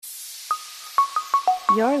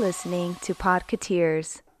You're listening to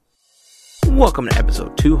Podcateers. Welcome to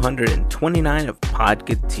episode 229 of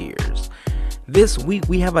Podcateers. This week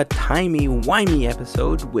we have a timey-wimey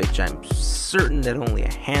episode, which I'm certain that only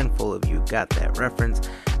a handful of you got that reference,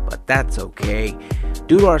 but that's okay.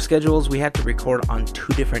 Due to our schedules, we had to record on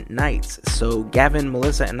 2 different nights, so Gavin,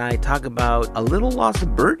 Melissa, and I talk about a little lost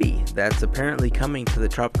birdie that's apparently coming to the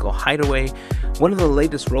Tropical Hideaway, one of the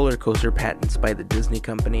latest roller coaster patents by the Disney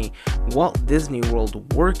company, Walt Disney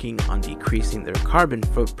World working on decreasing their carbon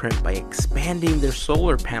footprint by expanding their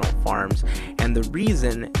solar panel farms, and the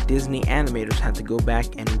reason Disney animators had to go back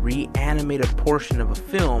and reanimate a portion of a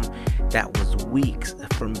film that was weeks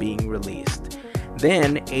from being released.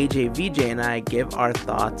 Then AJ, VJ, and I give our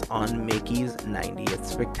thoughts on Mickey's 90th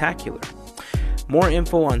Spectacular. More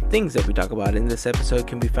info on things that we talk about in this episode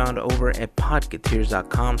can be found over at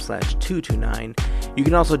podcateers.com/229. You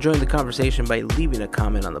can also join the conversation by leaving a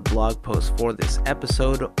comment on the blog post for this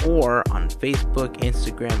episode or on Facebook,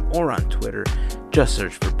 Instagram, or on Twitter. Just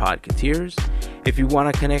search for Podcateers. If you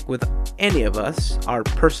want to connect with any of us, our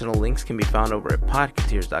personal links can be found over at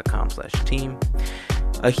podcateers.com/team.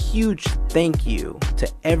 A huge thank you to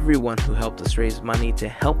everyone who helped us raise money to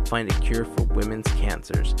help find a cure for women's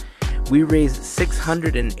cancers. We raised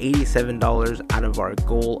 $687 out of our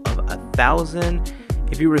goal of $1,000.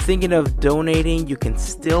 If you were thinking of donating, you can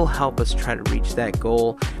still help us try to reach that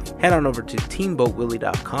goal. Head on over to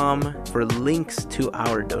teamboatwillie.com for links to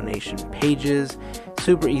our donation pages.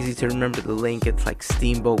 Super easy to remember the link. It's like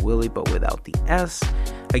Steamboat Willie, but without the S.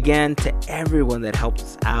 Again, to everyone that helped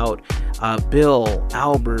us out, Bill,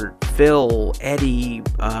 Albert, Phil, Eddie,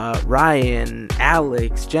 Ryan,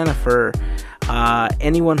 Alex, Jennifer,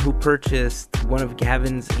 anyone who purchased one of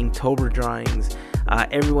Gavin's Inktober drawings,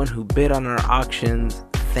 everyone who bid on our auctions,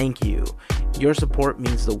 thank you. Your support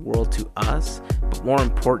means the world to us, but more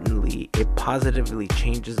importantly, it positively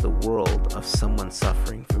changes the world of someone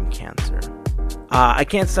suffering from cancer. I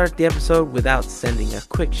can't start the episode without sending a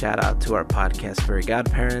quick shout out to our podcast fairy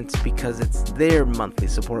godparents, because it's their monthly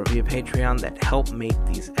support via Patreon that help make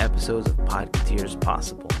these episodes of Podcateers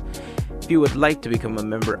possible. If you would like to become a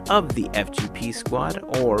member of the FGP squad,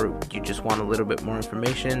 or you just want a little bit more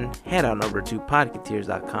information, head on over to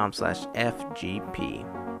podcateers.com/FGP.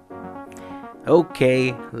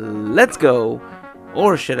 Okay, let's go.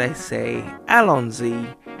 Or should I say,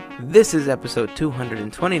 allons-y. This is episode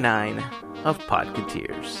 229 of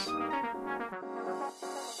Podcateers.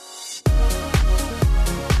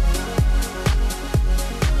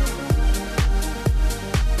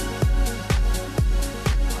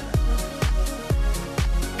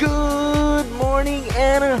 Good morning,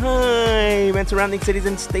 Anaheim, and surrounding cities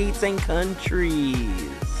and states and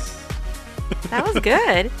countries. That was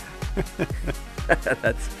good.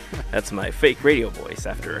 That's my fake radio voice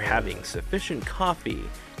after having sufficient coffee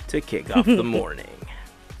to kick off the morning.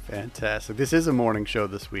 Fantastic. This is a morning show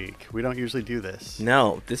this week. We don't usually do this.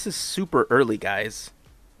 No, this is super early, guys.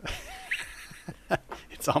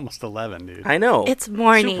 It's almost 11, dude. I know. It's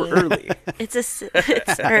morning. Super early. It's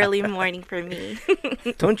early morning for me.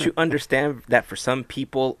 Don't you understand that for some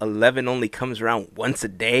people, 11 only comes around once a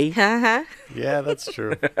day? Uh-huh. Yeah, that's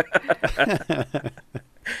true.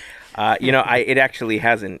 It actually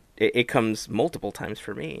hasn't. It comes multiple times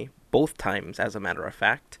for me. Both times, as a matter of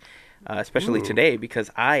fact. Especially today, because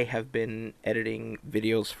I have been editing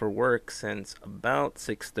videos for work since about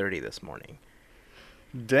 6:30 this morning.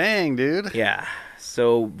 Dang, dude. Yeah.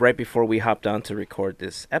 So right before we hopped on to record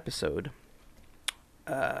this episode,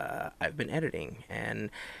 I've been editing. And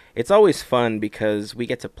it's always fun because we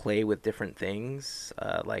get to play with different things,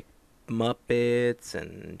 like Muppets,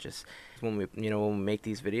 and just when we make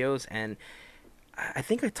these videos. And I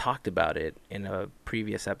think I talked about it in a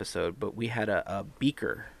previous episode, but we had a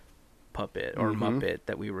beaker puppet or Muppet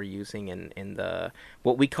that we were using in the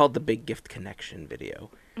what we called the Big Gift Connection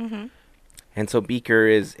video. Mm-hmm. And so Beaker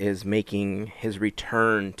is making his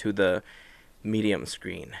return to the medium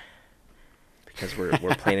screen because we're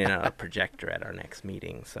planning on a projector at our next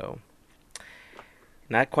meeting. So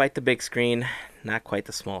not quite the big screen, not quite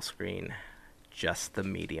the small screen, just the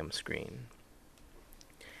medium screen.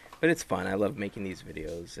 But it's fun. I love making these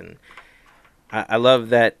videos, and I love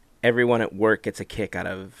that everyone at work gets a kick out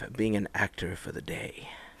of being an actor for the day.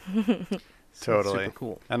 Totally. Super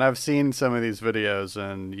cool. And I've seen some of these videos,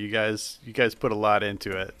 and you guys put a lot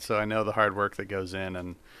into it. So I know the hard work that goes in,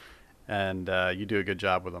 and you do a good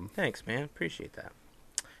job with them. Thanks, man. Appreciate that.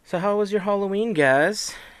 So how was your Halloween,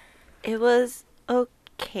 guys? It was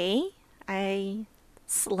okay. I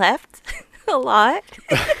slept a lot.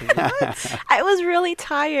 I was really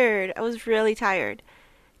tired.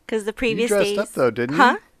 Because the previous days... You dressed up, though, didn't you?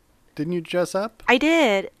 Huh? Didn't you dress up? I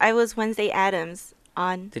did. I was Wednesday Addams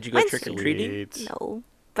on Did you go Wednesday. trick-or-treating? Sweet. No.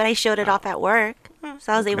 But I showed it off at work.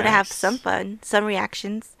 So I was able to have Nice. some fun, some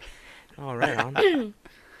reactions. All right. On.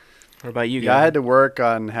 What about you guys? Yeah, I had to work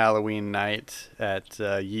on Halloween night at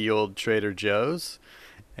Ye Olde Trader Joe's,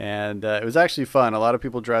 and it was actually fun. A lot of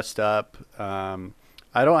people dressed up.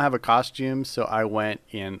 I don't have a costume, so I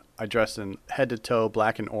dressed in head to toe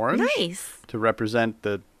black and orange Nice. to represent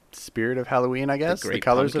the spirit of Halloween, I guess. The Great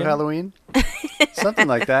colors Pumpkin? of Halloween. Something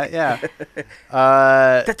like that, yeah.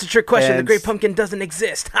 That's a trick question. The and- Great Pumpkin doesn't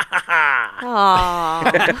exist. Ha ha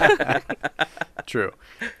ha. Aww. True.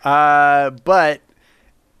 But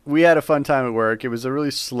we had a fun time at work. It was a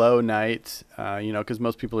really slow night, because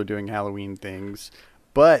most people are doing Halloween things.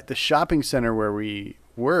 But the shopping center where we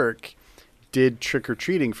work did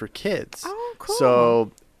trick-or-treating for kids. Oh, cool.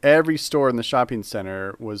 So every store in the shopping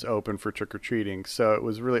center was open for trick-or-treating. So it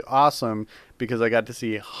was really awesome because I got to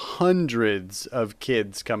see hundreds of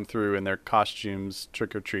kids come through in their costumes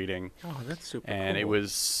trick-or-treating. Oh, that's super And cool. it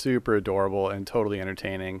was super adorable and totally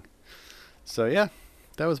entertaining. So yeah,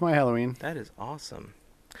 that was my Halloween. That is awesome.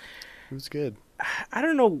 It was good. I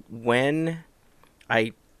don't know when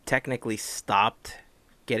I technically stopped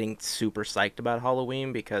getting super psyched about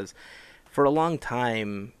Halloween, because for a long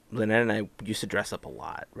time Lynette and I used to dress up a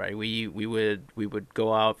lot, right? We would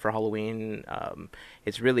go out for Halloween.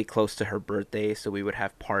 It's really close to her birthday, so we would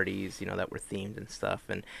have parties, that were themed and stuff.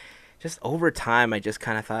 And just over time, I just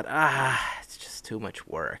kind of thought, it's just too much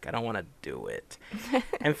work. I don't want to do it.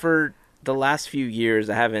 And for the last few years,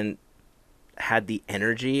 I haven't had the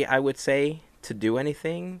energy, I would say, to do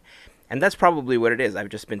anything. And that's probably what it is. I've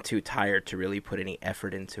just been too tired to really put any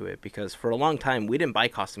effort into it, because for a long time we didn't buy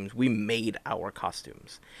costumes. We made our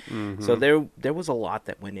costumes. So there was a lot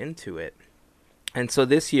that went into it. And so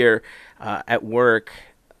this year at work,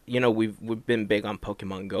 we've been big on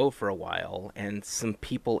Pokemon Go for a while, and some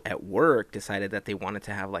people at work decided that they wanted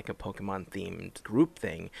to have like a Pokemon themed group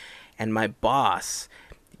thing. And my boss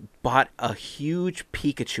bought a huge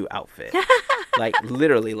Pikachu outfit. Like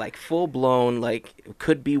literally, like full blown, like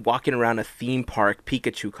could be walking around a theme park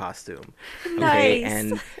Pikachu costume. Okay,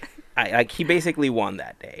 Nice. and he basically won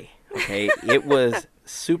that day. Okay, it was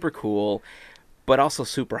super cool, but also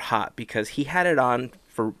super hot, because he had it on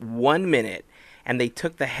for 1 minute, and they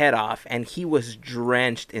took the head off, and he was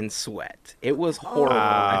drenched in sweat. It was horrible.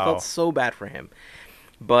 I Wow. felt so bad for him,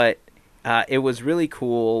 but it was really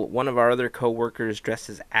cool. One of our other coworkers dressed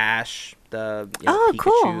as Ash, the Oh,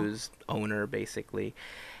 cool. Pikachu's owner, basically.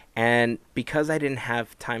 And because I didn't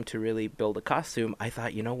have time to really build a costume, I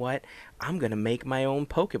thought, you know what? I'm going to make my own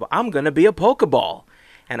Pokeball. I'm going to be a Pokeball.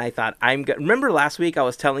 And I thought, remember last week I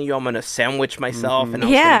was telling you I'm going to sandwich myself and I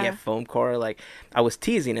was going Yeah. to get foam core? Like, I was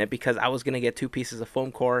teasing it because I was going to get 2 pieces of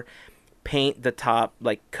foam core, paint the top,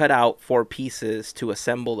 like cut out 4 pieces to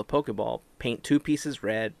assemble the Pokeball, paint 2 pieces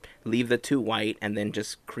red, leave the 2 white, and then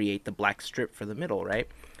just create the black strip for the middle, right?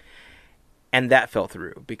 And that fell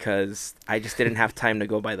through because I just didn't have time to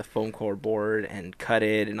go buy the foam core board and cut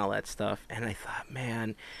it and all that stuff. And I thought,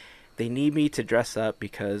 man, they need me to dress up,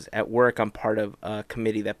 because at work I'm part of a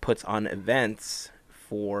committee that puts on events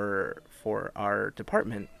for our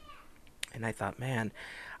department. And I thought, man,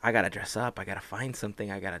 I got to dress up. I got to find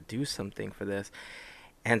something. I got to do something for this.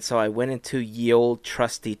 And so I went into Ye Olde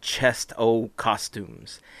trusty Chest O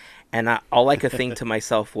costumes. And all I could think to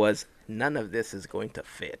myself was, none of this is going to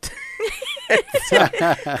fit. So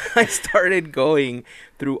I started going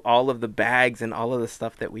through all of the bags and all of the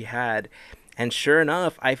stuff that we had. And sure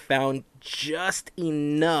enough, I found just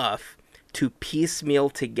enough to piecemeal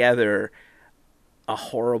together a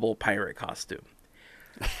horrible pirate costume.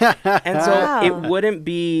 And so Wow. it wouldn't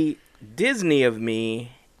be Disney of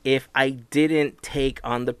me if I didn't take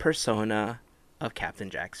on the persona of Captain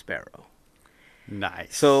Jack Sparrow.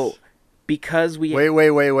 Nice. So because we...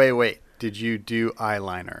 Wait. Did you do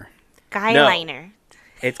eyeliner? Guyliner.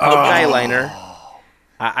 It's called Guyliner.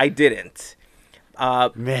 I didn't.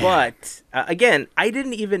 Man. But, again, I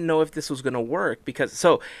didn't even know if this was going to work, because...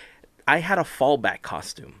 So, I had a fallback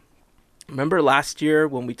costume. Remember last year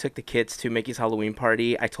when we took the kids to Mickey's Halloween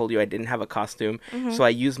party, I told you I didn't have a costume. So I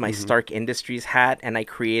used my Stark Industries hat, and I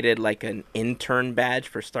created like an intern badge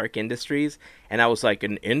for Stark Industries. And I was like,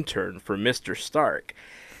 an intern for Mr. Stark.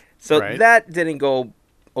 So Right. that didn't go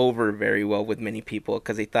over very well with many people,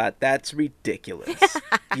 because they thought, that's ridiculous.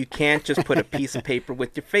 You can't just put a piece of paper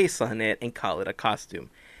with your face on it and call it a costume.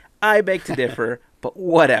 I beg to differ, but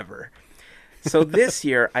whatever. So this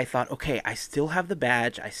year I thought, okay, I still have the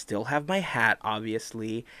badge, I still have my hat,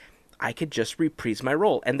 obviously. I could just reprise my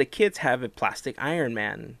role. And the kids have a plastic Iron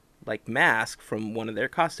Man like mask from one of their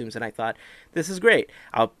costumes, and I thought, this is great.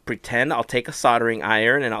 I'll pretend I'll take a soldering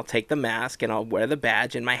iron and I'll take the mask and I'll wear the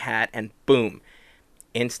badge and my hat, and boom,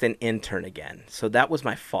 instant intern again. So that was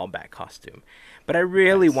my fallback costume. But I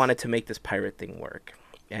really wanted to make this pirate thing work.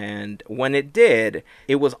 And when it did,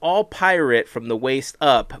 it was all pirate from the waist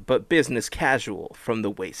up, but business casual from the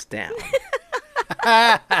waist down.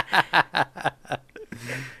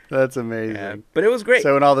 That's amazing. Yeah, but it was great.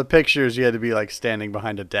 So in all the pictures, you had to be like standing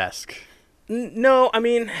behind a desk. No, I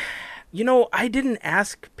mean, I didn't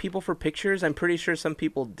ask people for pictures. I'm pretty sure some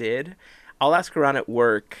people did. I'll ask around at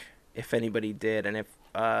work if anybody did, and if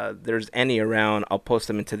there's any around, I'll post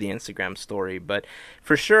them into the Instagram story. But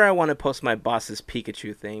for sure, I want to post my boss's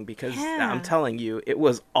Pikachu thing because I'm telling you, it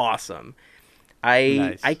was awesome.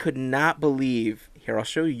 I could not believe. Here, I'll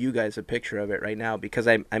show you guys a picture of it right now because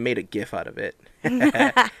I made a GIF out of it.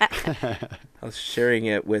 I was sharing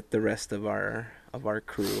it with the rest of our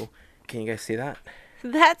crew. Can you guys see that?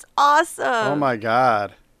 That's awesome. Oh my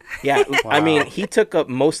God. Yeah, Wow. I mean, he took up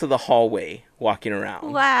most of the hallway walking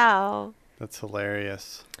around. Wow. That's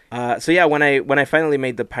hilarious. So yeah, when I finally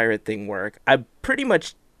made the pirate thing work, I pretty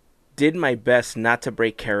much did my best not to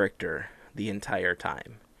break character the entire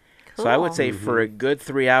time. Cool. So I would say for a good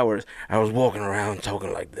 3 hours, I was walking around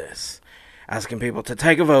talking like this, asking people to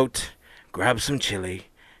take a vote, grab some chili,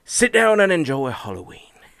 sit down and enjoy Halloween.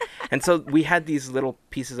 And so we had these little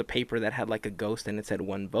pieces of paper that had like a ghost and it said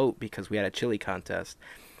 1 vote because we had a chili contest.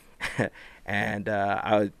 And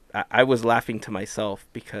I was laughing to myself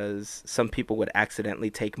because some people would accidentally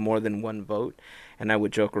take more than 1 vote, and I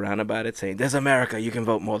would joke around about it saying, "This is America, you can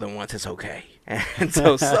vote more than once, it's okay." And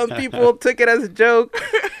so some people took it as a joke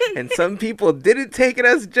and some people didn't take it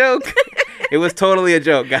as a joke. It was totally a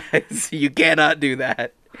joke, guys. You cannot do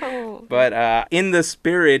that. Oh. But in the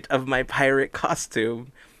spirit of my pirate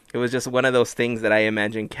costume, it was just one of those things that I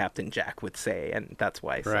imagine Captain Jack would say, and that's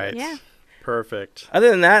why I said Right. it. Yeah. Perfect. Other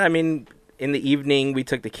than that, I mean, in the evening, we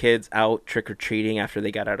took the kids out trick-or-treating after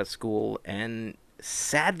they got out of school, and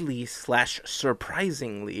sadly /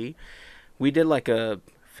 surprisingly, we did like a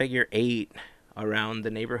figure 8 around the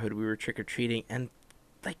neighborhood. We were trick-or-treating, and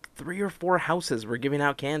like 3 or 4 houses were giving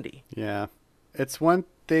out candy. Yeah. It's one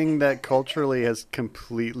thing that culturally has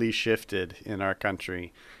completely shifted in our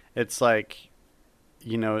country. It's like,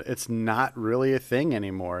 it's not really a thing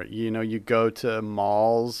anymore. You go to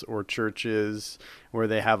malls or churches where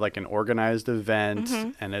they have like an organized event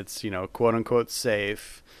and it's, quote unquote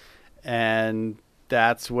safe. And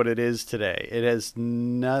that's what it is today. It has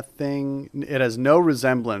no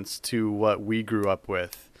resemblance to what we grew up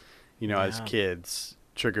with, as kids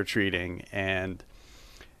trick-or-treating. And,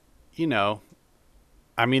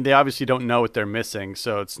 I mean, they obviously don't know what they're missing,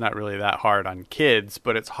 so it's not really that hard on kids,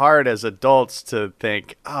 but it's hard as adults to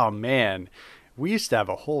think, oh, man, we used to have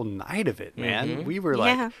a whole night of it, man. We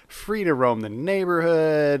were, free to roam the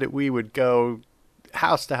neighborhood. We would go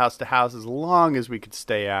house to house to house as long as we could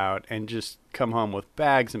stay out and just come home with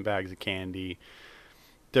bags and bags of candy.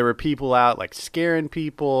 There were people out, like, scaring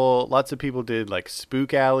people. Lots of people did, like,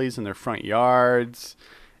 spook alleys in their front yards.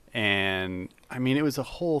 And, I mean, it was a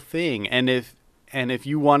whole thing. And if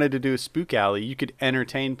you wanted to do a spook alley, you could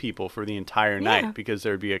entertain people for the entire night because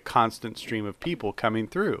there'd be a constant stream of people coming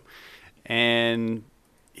through. And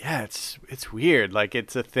yeah, it's weird. Like,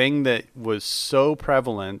 it's a thing that was so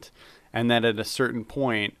prevalent and that at a certain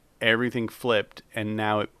point everything flipped and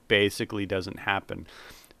now it basically doesn't happen.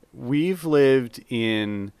 We've lived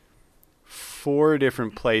in 4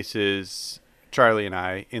 different places, Charlie and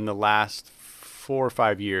I, in the last 4 or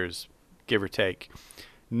 5 years, give or take.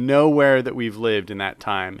 Nowhere that we've lived in that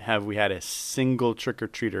time have we had a single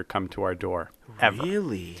trick-or-treater come to our door. Ever.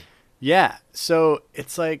 Really? Yeah. So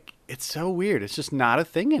it's like, it's so weird. It's just not a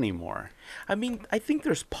thing anymore. I mean, I think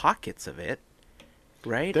there's pockets of it,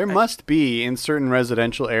 right? There must be in certain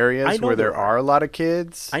residential areas where there are a lot of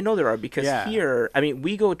kids. I know there are because here, I mean,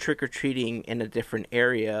 we go trick-or-treating in a different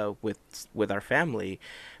area with our family,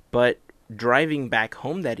 but driving back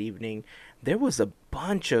home that evening, there was a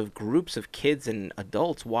bunch of groups of kids and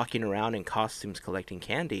adults walking around in costumes collecting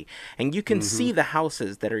candy. And you can see the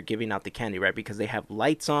houses that are giving out the candy, right? Because they have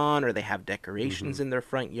lights on or they have decorations in their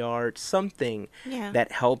front yard, something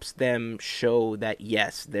that helps them show that,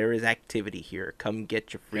 yes, there is activity here. Come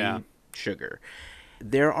get your free sugar.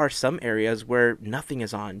 There are some areas where nothing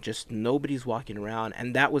is on, just nobody's walking around.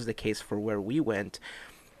 And that was the case for where we went.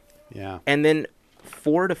 Yeah. And then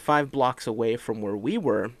 4 to 5 blocks away from where we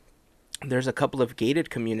were, there's a couple of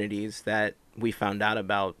gated communities that we found out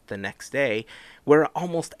about the next day where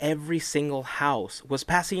almost every single house was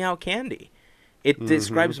passing out candy. It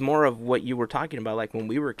describes more of what you were talking about. Like when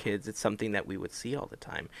we were kids, it's something that we would see all the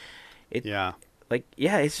time. Yeah. Like,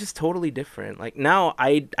 yeah, it's just totally different. Like now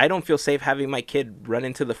I don't feel safe having my kid run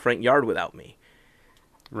into the front yard without me.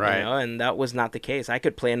 Right. You know, and that was not the case. I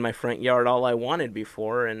could play in my front yard all I wanted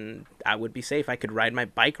before, and I would be safe. I could ride my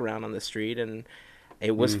bike around on the street, and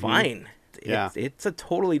it was fine. Yeah. It's a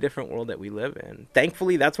totally different world that we live in.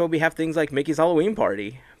 Thankfully, that's why we have things like Mickey's Halloween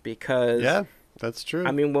Party, because... Yeah, that's true.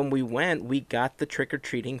 I mean, when we went, we got the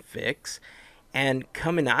trick-or-treating fix, and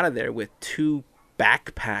coming out of there with 2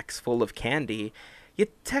 backpacks full of candy, you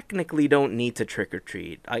technically don't need to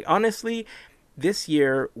trick-or-treat. Honestly, this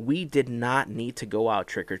year, we did not need to go out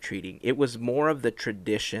trick-or-treating. It was more of the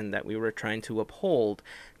tradition that we were trying to uphold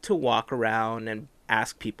to walk around and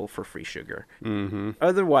ask people for free sugar.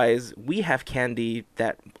 Otherwise, we have candy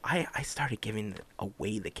that I started giving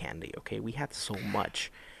away the candy, okay? We had so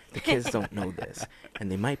much. The kids don't know this, and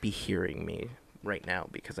they might be hearing me right now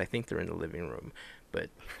because I think they're in the living room, but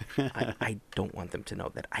I don't want them to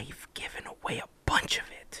know that I've given away a bunch of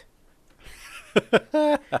it.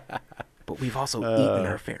 But we've also eaten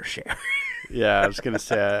our fair share. Yeah, I was going to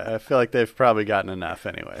say, I feel like they've probably gotten enough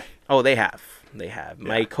anyway. Oh, they have. They have. Yeah.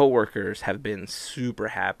 My coworkers have been super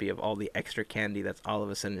happy of all the extra candy that's all of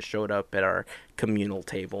a sudden showed up at our communal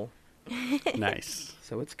table. Nice.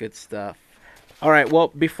 So it's good stuff. All right, well,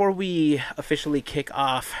 before we officially kick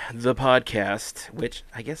off the podcast, which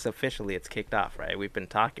I guess officially it's kicked off, right? We've been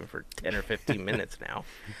talking for 10 or 15 minutes now.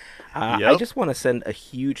 I just want to send a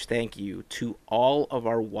huge thank you to all of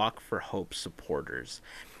our Walk for Hope supporters.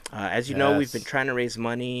 As you know, we've been trying to raise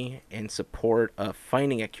money in support of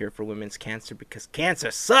finding a cure for women's cancer because cancer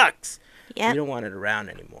sucks. Yep. We don't want it around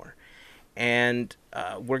anymore. And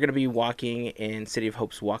we're going to be walking in City of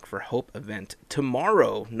Hope's Walk for Hope event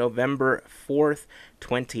tomorrow, November 4th,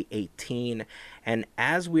 2018. And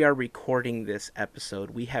as we are recording this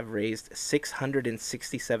episode, we have raised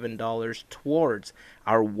 $667 towards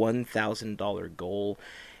our $1,000 goal.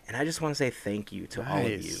 And I just want to say thank you to all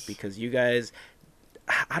of you because you guys,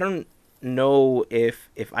 I don't know if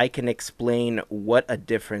I can explain what a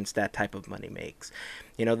difference that type of money makes.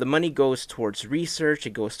 You know, the money goes towards research.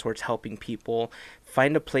 It goes towards helping people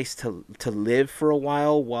find a place to live for a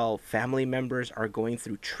while family members are going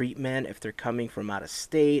through treatment if they're coming from out of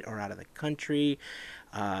state or out of the country.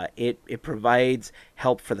 It provides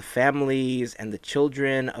help for the families and the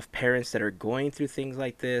children of parents that are going through things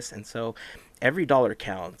like this. And so every dollar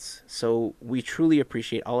counts. So we truly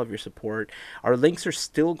appreciate all of your support. Our links are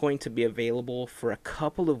still going to be available for a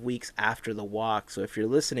couple of weeks after the walk. So if you're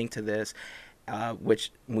listening to this,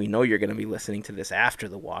 which we know you're going to be listening to this after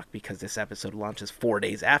the walk because this episode launches 4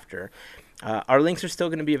 days after, our links are still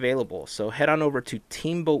going to be available. So head on over to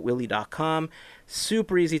teamboatwillie.com.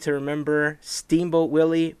 Super easy to remember. Steamboat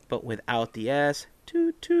Willie, but without the S.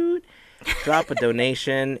 Toot toot. Drop a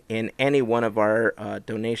donation in any one of our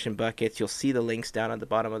donation buckets. You'll see the links down at the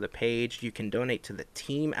bottom of the page. You can donate to the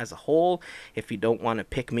team as a whole. If you don't want to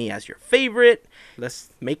pick me as your favorite,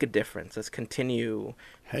 let's make a difference. Let's continue.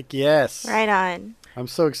 Heck yes. Right on. I'm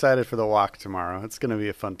so excited for the walk tomorrow. It's going to be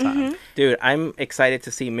a fun time. Dude, I'm excited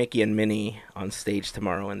to see Mickey and Minnie on stage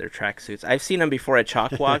tomorrow in their tracksuits. I've seen them before at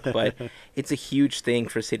Chalk Walk, but it's a huge thing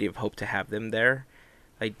for City of Hope to have them there.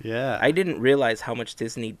 I didn't realize how much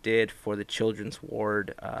Disney did for the children's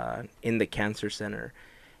ward in the cancer center.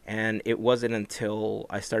 And it wasn't until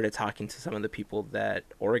I started talking to some of the people that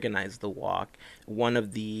organized the walk, one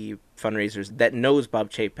of the fundraisers that knows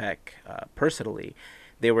Bob Chapek personally,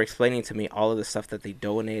 they were explaining to me all of the stuff that they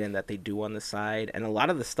donate and that they do on the side, and a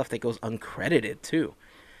lot of the stuff that goes uncredited too.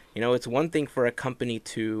 You know, it's one thing for a company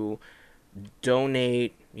to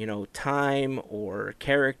donate, you know, time or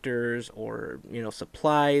characters or, you know,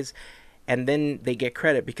 supplies, and then they get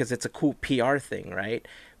credit because it's a cool PR thing, right?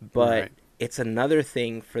 But it's another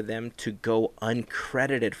thing for them to go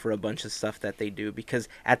uncredited for a bunch of stuff that they do, because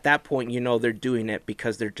at that point, you know, they're doing it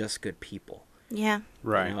because they're just good people. Yeah.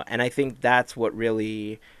 Right. You know? And I think that's what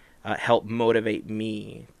really helped motivate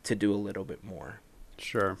me to do a little bit more.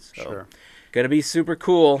 Sure. Gonna be super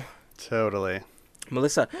cool. Totally.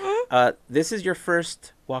 Melissa, this is your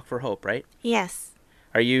first Walk for Hope, right? Yes.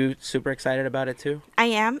 Are you super excited about it too? I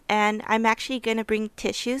am, and I'm actually going to bring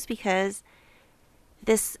tissues because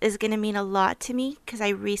this is going to mean a lot to me because I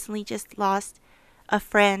recently just lost a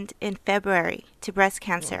friend in February to breast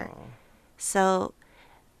cancer. Aww. So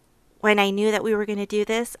when I knew that we were going to do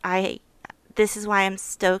this, this is why I'm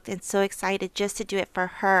stoked and so excited just to do it for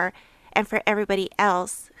her and for everybody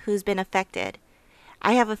else who's been affected.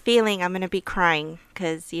 I have a feeling I'm going to be crying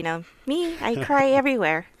because, you know, me, I cry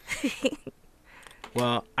everywhere.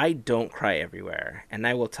 Well, I don't cry everywhere, and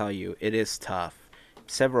I will tell you, it is tough.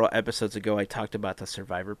 Several episodes ago, I talked about the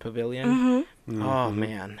Survivor Pavilion. Oh,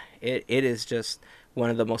 man. It is just one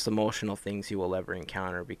of the most emotional things you will ever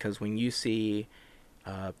encounter, because when you see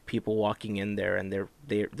people walking in there and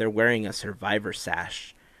they're wearing a survivor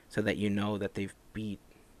sash so that you know that they've beat,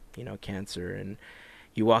 cancer, and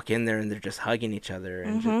you walk in there and they're just hugging each other,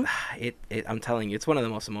 and I'm telling you, it's one of the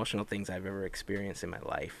most emotional things I've ever experienced in my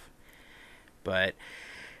life. But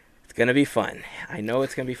it's going to be fun. I know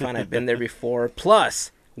it's going to be fun. I've been there before.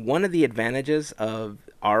 Plus, one of the advantages of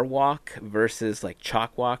our walk versus like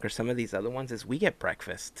Chalk Walk or some of these other ones is we get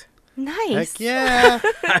breakfast. Nice. Heck yeah.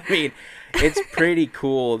 I mean, it's pretty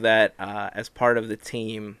cool that as part of the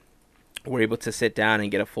team, we're able to sit down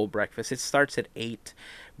and get a full breakfast. It starts at 8,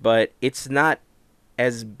 but it's not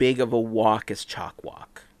as big of a walk as Chalk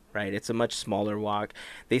Walk, right? It's a much smaller walk.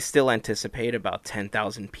 They still anticipate about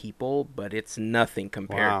 10,000 people, but it's nothing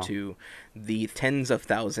compared to the tens of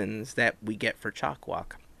thousands that we get for Chalk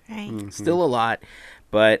Walk. Right. Still a lot,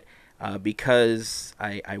 but because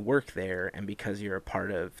I work there and because you're a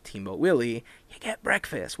part of Teamboat Willie, you get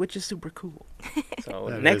breakfast, which is super cool. So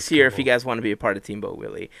next year, if you guys want to be a part of Teamboat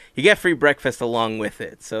Willie, you get free breakfast along with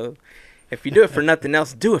it. So if you do it for nothing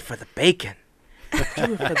else, do it for the bacon. Do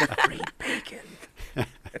it for the free bacon.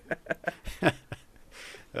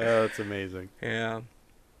 Oh, it's amazing. Yeah.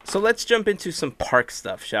 So let's jump into some park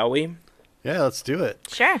stuff, shall we? Yeah, let's do it.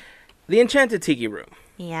 Sure. The Enchanted Tiki Room.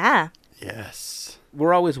 Yeah. Yes.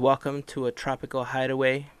 We're always welcome to a tropical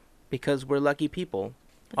hideaway because we're lucky people.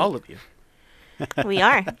 All of you. We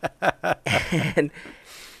are. And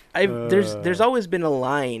there's always been a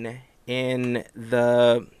line in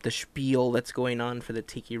the spiel that's going on for the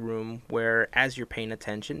Tiki Room where, as you're paying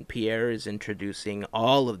attention, Pierre is introducing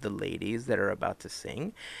all of the ladies that are about to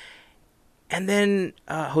sing. And then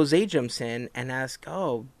Jose jumps in and asks,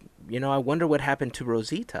 I wonder what happened to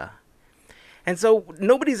Rosita. And so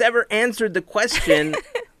nobody's ever answered the question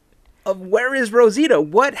of where is Rosita?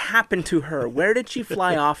 What happened to her? Where did she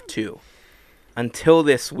fly off to? Until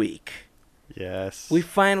this week. Yes. We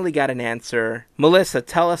finally got an answer. Melissa,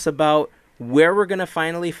 tell us about where we're going to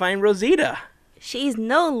finally find Rosita. She's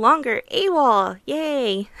no longer AWOL.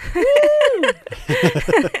 Yay.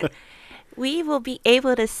 We will be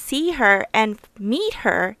able to see her and meet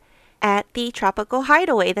her at the Tropical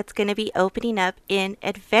Hideaway that's going to be opening up in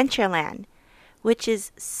Adventureland, which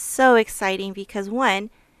is so exciting because, one,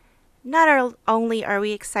 not only are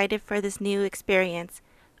we excited for this new experience,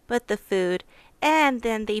 but the food, and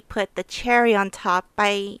then they put the cherry on top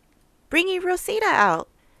by bringing Rosita out.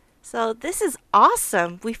 So this is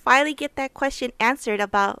awesome. We finally get that question answered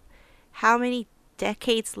about how many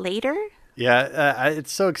decades later. Yeah,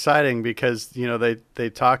 it's so exciting because, they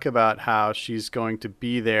talk about how she's going to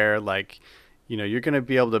be there, like, you're going to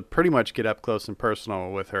be able to pretty much get up close and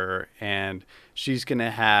personal with her, and she's going to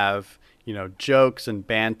have, jokes and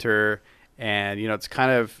banter, and,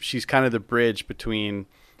 she's kind of the bridge between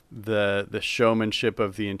the showmanship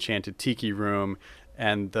of the Enchanted Tiki Room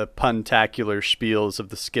and the puntacular spiels of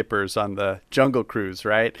the skippers on the Jungle Cruise,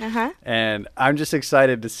 right? Uh-huh. And I'm just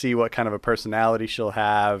excited to see what kind of a personality she'll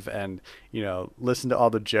have and, listen to all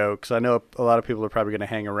the jokes. I know a lot of people are probably going to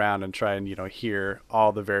hang around and try and, hear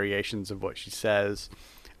all the variations of what she says.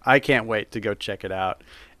 I can't wait to go check it out.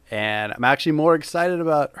 And I'm actually more excited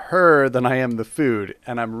about her than I am the food.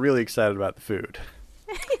 And I'm really excited about the food.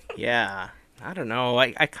 Yeah. I don't know.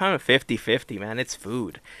 I kind of 50-50, man. It's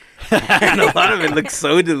food. And a lot of it looks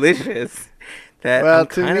so delicious.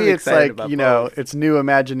 That to me, it's like, it's new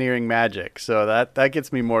Imagineering magic. So that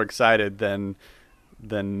gets me more excited than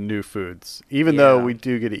new foods, even though we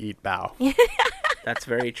do get to eat bao. That's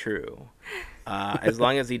very true. As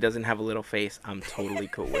long as he doesn't have a little face, I'm totally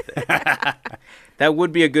cool with it. That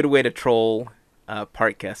would be a good way to troll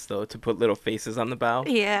park guests, though, to put little faces on the bow.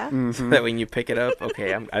 Yeah. Mm-hmm. So that when you pick it up,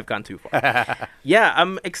 okay, I've gone too far. Yeah,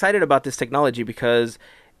 I'm excited about this technology because,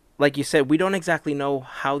 like you said, we don't exactly know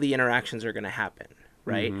how the interactions are going to happen,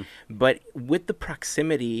 right? Mm-hmm. But with the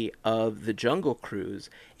proximity of the Jungle Cruise,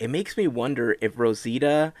 it makes me wonder if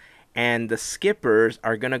Rosita and the skippers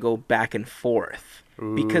are going to go back and forth.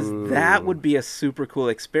 Because that would be a super cool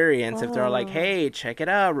experience if they're like, hey, check it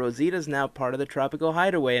out. Rosita's now part of the Tropical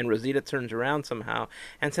Hideaway. And Rosita turns around somehow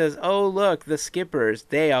and says, oh, look, the skippers,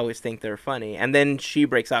 they always think they're funny. And then she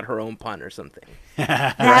breaks out her own pun or something.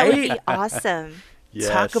 That would be awesome. Yes.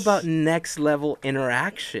 Talk about next level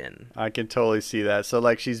interaction. I can totally see that. So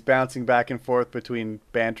like she's bouncing back and forth between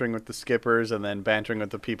bantering with the skippers and then bantering with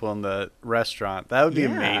the people in the restaurant. That would be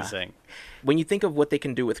amazing. When you think of what they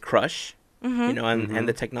can do with Crush, and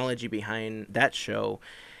the technology behind that show,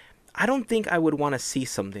 I don't think I would want to see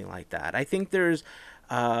something like that. I think there's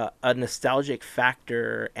a nostalgic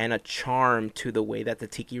factor and a charm to the way that the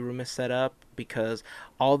Tiki Room is set up, because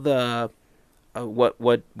all the what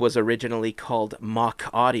was originally called mock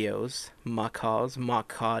audios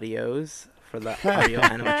for the audio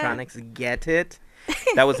animatronics. Get it?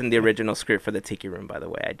 That was in the original script for the Tiki Room, by the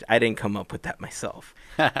way. I didn't come up with that myself.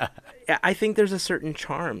 I think there's a certain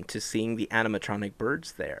charm to seeing the animatronic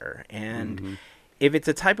birds there. And if it's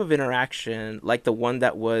a type of interaction like the one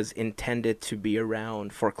that was intended to be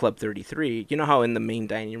around for Club 33, you know how in the main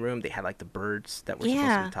dining room they had like the birds that were supposed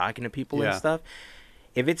to be talking to people and stuff?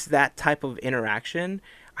 If it's that type of interaction,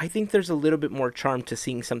 I think there's a little bit more charm to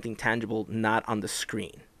seeing something tangible, not on the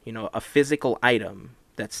screen. You know, a physical item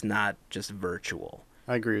that's not just virtual.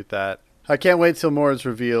 I agree with that. I can't wait till more is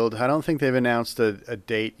revealed. I don't think they've announced a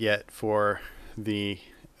date yet for the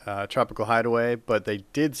Tropical Hideaway, but they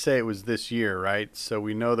did say it was this year, right? So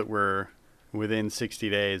we know that we're within 60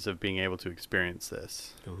 days of being able to experience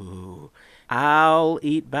this. Ooh. I'll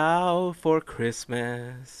eat bao for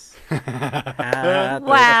Christmas at the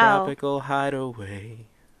Tropical Hideaway.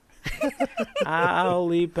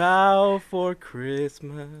 I'll eat bao for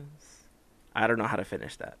Christmas. I don't know how to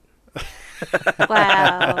finish that.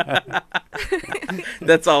 Wow.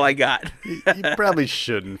 That's all I got. You probably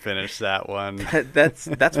shouldn't finish that one.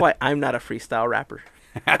 That's why I'm not a freestyle rapper.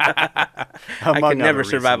 I could never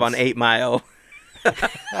survive on 8 Mile.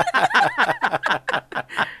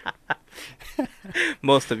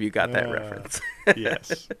 Most of you got that reference.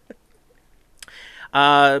 Yes.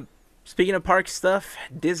 Speaking of park stuff,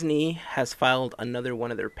 Disney has filed another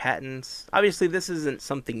one of their patents. Obviously, this isn't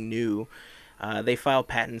something new. They file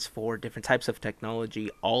patents for different types of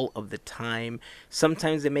technology all of the time.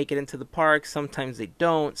 Sometimes they make it into the park, sometimes they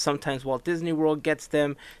don't. Sometimes Walt Disney World gets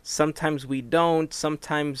them, sometimes we don't.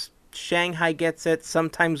 Sometimes Shanghai gets it,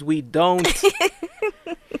 sometimes we don't.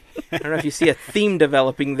 I don't know if you see a theme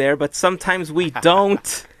developing there, but sometimes we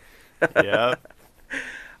don't. Yeah.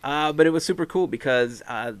 But it was super cool because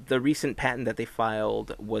the recent patent that they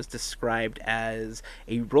filed was described as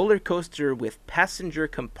a roller coaster with passenger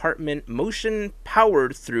compartment motion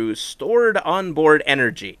powered through stored onboard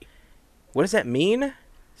energy. What does that mean?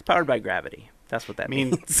 It's powered by gravity. That's what that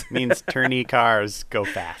means. Means turny cars go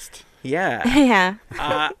fast. Yeah.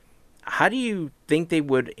 Yeah. How do you think they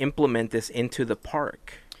would implement this into the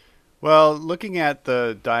park? Well, looking at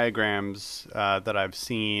the diagrams that I've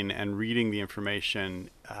seen and reading the information,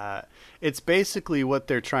 it's basically what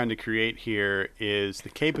they're trying to create here is the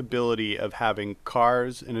capability of having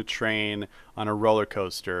cars in a train on a roller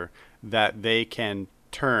coaster that they can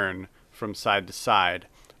turn from side to side,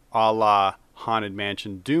 a la Haunted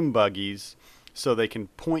Mansion Doom buggies, so they can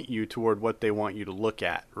point you toward what they want you to look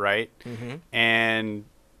at, right? Mm-hmm. And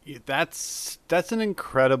that's an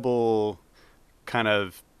incredible kind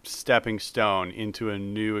of stepping stone into a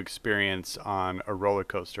new experience on a roller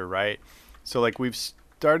coaster, right? So like we've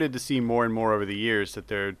started to see more and more over the years that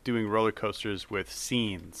they're doing roller coasters with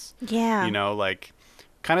scenes. Yeah. You know, like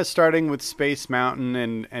kind of starting with Space Mountain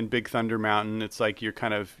and Big Thunder Mountain. It's like you've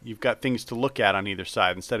got things to look at on either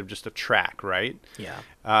side instead of just a track, right?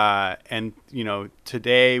 Yeah. And you know,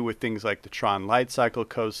 today with things like the Tron Light Cycle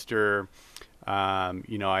coaster,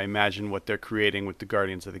 you know, I imagine what they're creating with the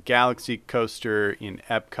Guardians of the Galaxy coaster in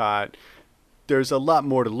Epcot. There's a lot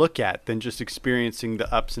more to look at than just experiencing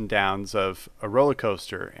the ups and downs of a roller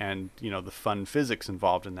coaster and, you know, the fun physics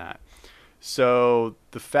involved in that. So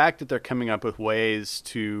the fact that they're coming up with ways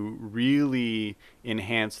to really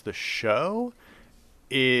enhance the show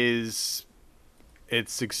it's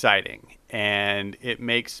exciting. And it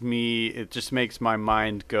just makes my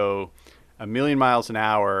mind go a million miles an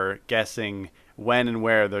hour guessing when and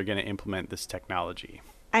where they're going to implement this technology.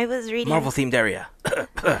 I was reading Marvel-themed area.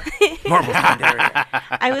 Marvel-themed area.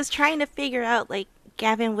 I was trying to figure out, like,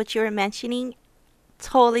 Gavin, what you were mentioning,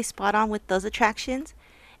 totally spot on with those attractions.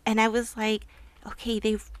 And I was like, okay,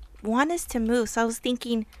 they want us to move. So I was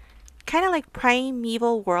thinking kind of like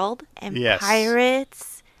Primeval World and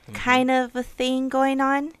Pirates kind of a thing going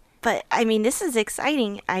on. But, I mean, this is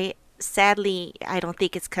exciting. Sadly, I don't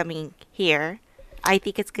think it's coming here. I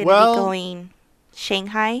think it's going to be going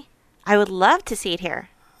Shanghai. I would love to see it here.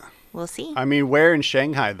 We'll see. I mean, where in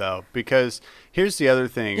Shanghai, though? Because here's the other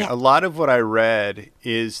thing. Yeah. A lot of what I read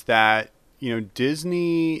is that, you know,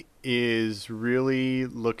 Disney is really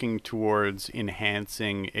looking towards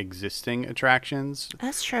enhancing existing attractions.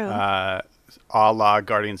 That's true. A la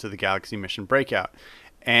Guardians of the Galaxy Mission Breakout.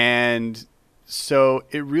 And so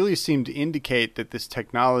it really seemed to indicate that this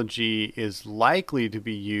technology is likely to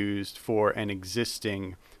be used for an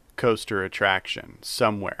existing coaster attraction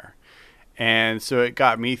somewhere. And so it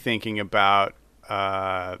got me thinking about,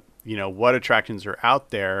 what attractions are out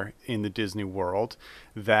there in the Disney world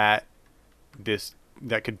that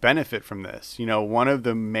could benefit from this. One of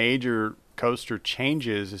the major coaster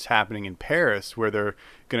changes is happening in Paris, where they're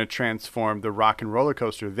going to transform the Rock and Roller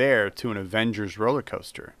Coaster there to an Avengers roller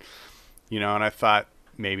coaster. And I thought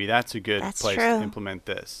maybe that's a good place to implement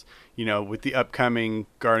this. With the upcoming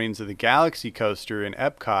Guardians of the Galaxy coaster in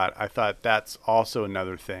Epcot, I thought that's also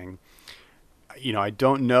another thing. I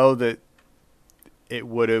don't know that it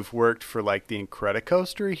would have worked for like the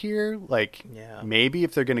Incredicoaster here. Maybe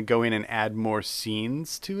if they're going to go in and add more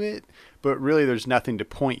scenes to it, but really there's nothing to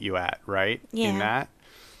point you at, right? Yeah. In that.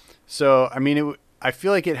 So, I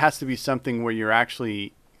feel like it has to be something where you're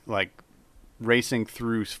actually like racing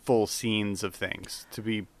through full scenes of things to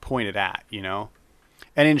be pointed at,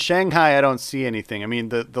 And in Shanghai, I don't see anything.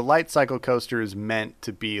 The Light Cycle coaster is meant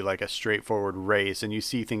to be like a straightforward race, and you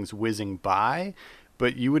see things whizzing by,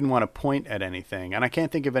 but you wouldn't want to point at anything. And I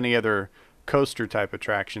can't think of any other coaster type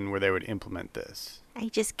attraction where they would implement this. I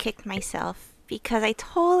just kicked myself because I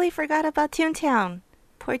totally forgot about Toontown.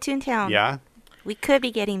 Poor Toontown. Yeah? We could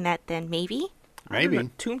be getting that then, maybe? Maybe.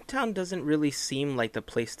 Toontown doesn't really seem like the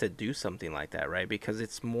place to do something like that, right? Because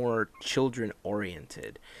it's more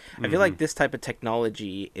children-oriented. I feel like this type of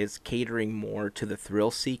technology is catering more to the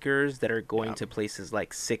thrill seekers that are going to places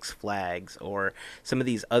like Six Flags or some of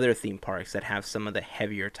these other theme parks that have some of the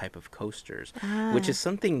heavier type of coasters, which is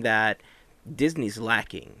something that Disney's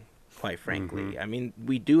lacking, quite frankly.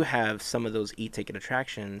 We do have some of those e-ticket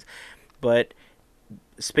attractions, but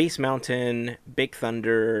Space Mountain, Big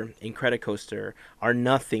Thunder, Incredicoaster are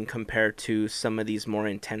nothing compared to some of these more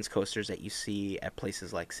intense coasters that you see at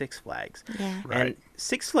places like Six Flags. Yeah. Right. And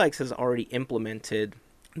Six Flags has already implemented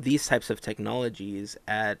these types of technologies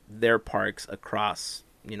at their parks across,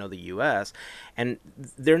 the U.S., and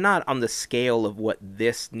they're not on the scale of what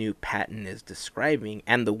this new patent is describing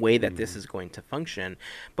and the way that this is going to function.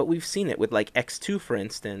 But we've seen it with like X2, for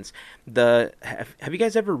instance. Have you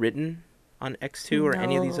guys ever ridden on X2 or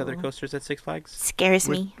any of these other coasters at Six Flags? Scares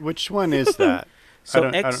me. Which one is that?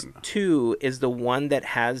 So X2 is the one that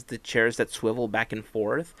has the chairs that swivel back and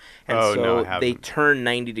forth. And they turn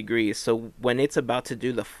 90 degrees. So when it's about to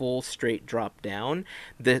do the full straight drop down,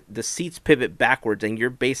 the seats pivot backwards and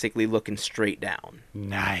you're basically looking straight down.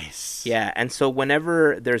 Nice. Yeah, and so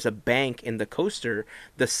whenever there's a bank in the coaster,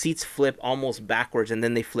 the seats flip almost backwards and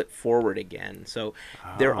then they flip forward again. So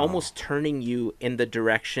they're almost turning you in the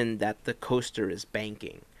direction that the coaster is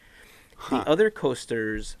banking. The other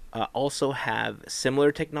coasters also have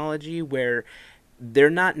similar technology where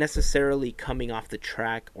they're not necessarily coming off the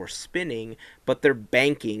track or spinning, but they're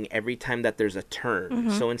banking every time that there's a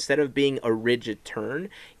turn. So instead of being a rigid turn,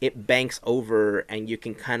 it banks over and you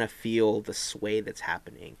can kind of feel the sway that's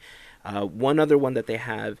happening. One other one that they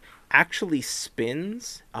have actually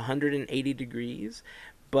spins 180 degrees,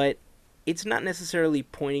 but it's not necessarily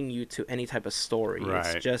pointing you to any type of story. Right.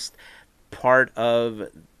 It's just part of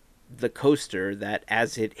the coaster that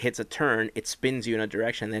as it hits a turn, it spins you in a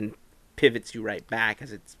direction, then pivots you right back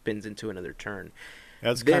as it spins into another turn.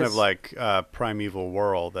 That's kind of like Primeval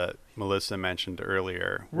Whirl that Melissa mentioned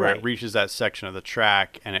earlier, where it reaches that section of the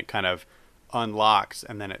track and it kind of unlocks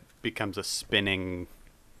and then it becomes a spinning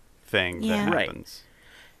thing that happens.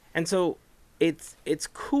 And so it's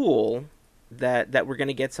cool that we're going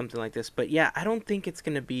to get something like this, but yeah, I don't think it's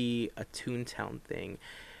going to be a Toontown thing.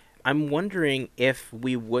 I'm wondering if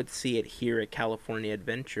we would see it here at California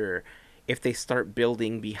Adventure if they start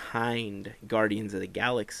building behind Guardians of the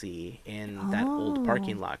Galaxy in that old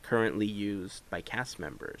parking lot currently used by cast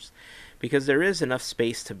members. Because there is enough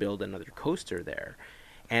space to build another coaster there.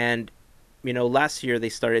 And, last year they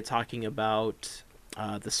started talking about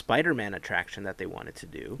the Spider-Man attraction that they wanted to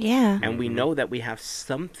do. Yeah. And we know that we have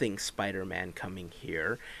something Spider-Man coming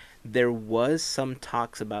here. There was some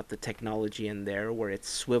talks about the technology in there where it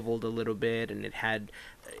swiveled a little bit and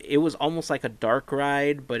it was almost like a dark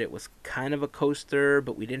ride, but it was kind of a coaster,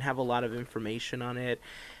 but we didn't have a lot of information on it.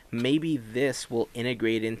 Maybe this will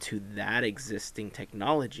integrate into that existing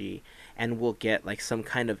technology and we'll get like some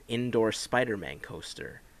kind of indoor Spider-Man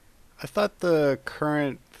coaster. I thought the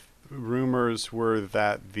current rumors were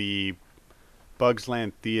that the Bugs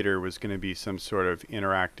Land Theater was going to be some sort of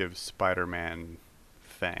interactive Spider-Man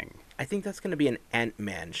thing. I think that's going to be an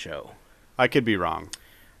Ant-Man show. I could be wrong.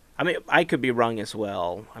 I could be wrong as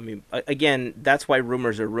well. Again, that's why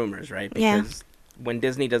rumors are rumors, right? Because when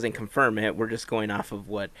Disney doesn't confirm it, we're just going off of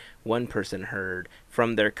what one person heard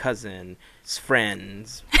from their cousins,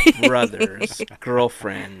 friends, brothers,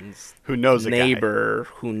 girlfriends, who knows a neighbor,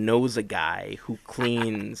 who knows a guy, who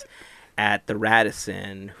cleans at the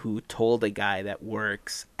Radisson who told a guy that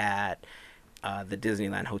works at the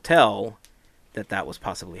Disneyland Hotel that was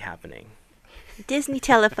possibly happening. Disney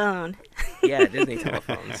telephone. Yeah, Disney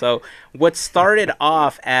telephone. So what started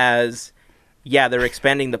off as, yeah, they're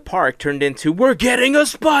expanding the park, turned into, we're getting a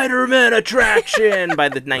Spider-Man attraction by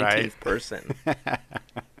the 19th Right. person.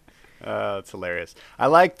 That's hilarious. I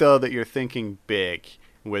like, though, that you're thinking big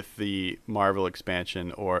with the Marvel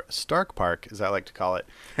expansion, or Stark Park, as I like to call it.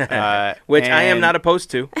 Which I am and- not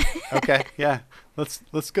opposed to. Okay, yeah.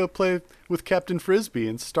 Let's go play with Captain Frisbee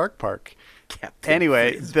in Stark Park. Captain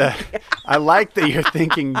Anyway, Frisbee. I like that you're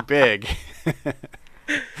thinking big.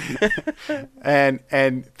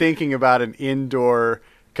 and thinking about an indoor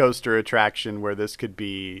coaster attraction where this could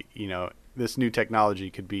be, this new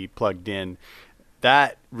technology could be plugged in.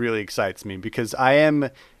 That really excites me because I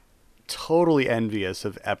am totally envious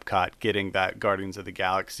of Epcot getting that Guardians of the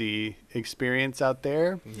Galaxy experience out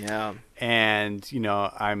there. Yeah. And,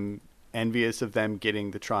 I'm envious of them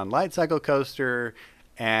getting the Tron Light Cycle coaster.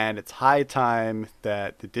 And it's high time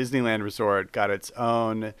that the Disneyland Resort got its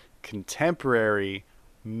own contemporary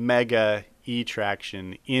mega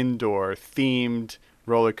E-Traction indoor themed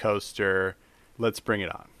roller coaster. Let's bring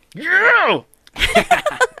it on. Yeah!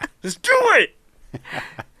 Let's do it!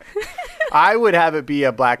 I would have it be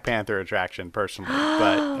a Black Panther attraction personally,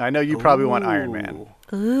 but I know you probably want Iron Man.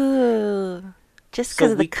 Ooh. Just because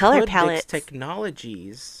So of the we color could palette. mix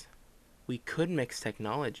technologies. We could mix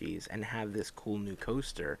technologies and have this cool new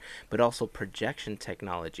coaster, but also projection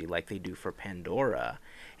technology like they do for Pandora,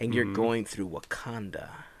 and you're going through Wakanda.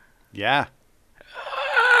 Yeah.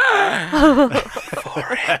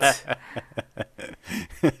 For it.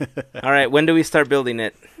 All right, when do we start building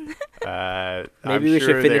it? I'm Maybe we sure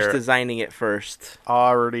should finish they're designing it first.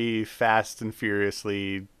 already fast and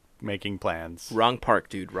furiously making plans. Wrong park,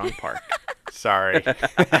 dude. Wrong park. Sorry.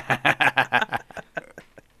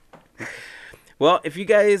 Well, if you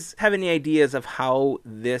guys have any ideas of how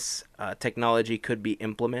this technology could be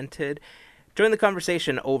implemented, join the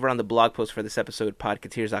conversation over on the blog post for this episode,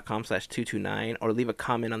 podcateers.com/229, or leave a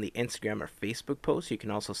comment on the Instagram or Facebook post. You can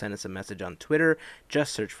also send us a message on Twitter.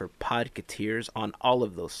 Just search for Podcateers on all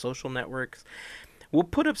of those social networks. We'll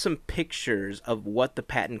put up some pictures of what the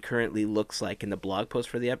patent currently looks like in the blog post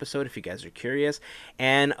for the episode if you guys are curious,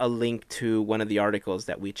 and a link to one of the articles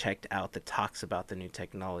that we checked out that talks about the new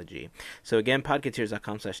technology. So again,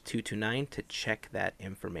 podcateers.com/229 to check that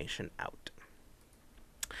information out.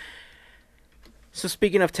 So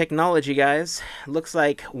speaking of technology, guys, looks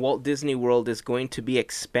like Walt Disney World is going to be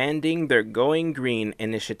expanding their Going Green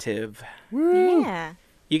initiative. Yeah.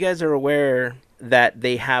 You guys are aware that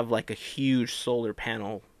they have like a huge solar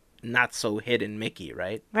panel, not so hidden Mickey,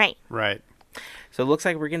 right? Right. Right. So it looks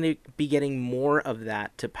like we're going to be getting more of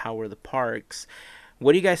that to power the parks.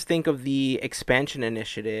 What do you guys think of the expansion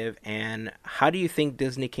initiative, and how do you think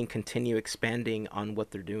Disney can continue expanding on what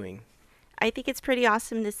they're doing? I think it's pretty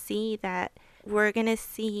awesome to see that we're going to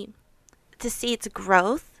see its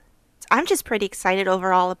growth. I'm just pretty excited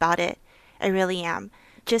overall about it. I really am.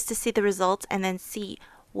 Just to see the results and then see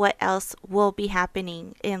what else will be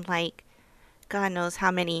happening in like God knows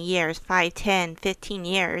how many years, 5, 10, 15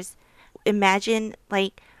 years. Imagine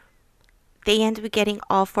like they end up getting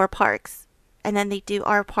all 4 parks and then they do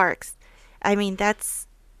our parks. I mean, that's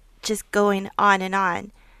just going on and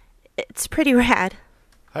on. It's pretty rad.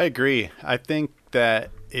 I agree. I think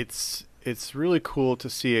that it's really cool to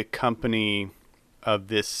see a company of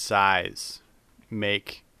this size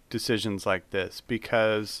make decisions like this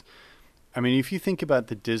because, I mean, if you think about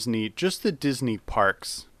the Disney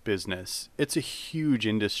parks business, it's a huge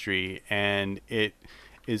industry and it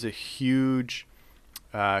is a huge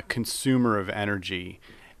consumer of energy.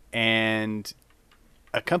 And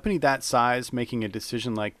a company that size making a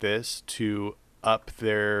decision like this to up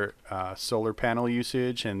their solar panel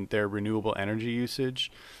usage and their renewable energy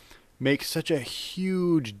usage makes such a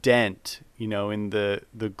huge dent, in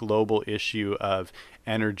the global issue of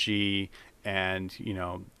energy and,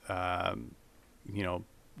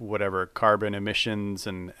 whatever carbon emissions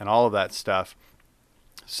and all of that stuff.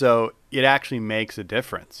 So it actually makes a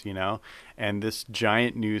difference, and this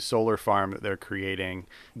giant new solar farm that they're creating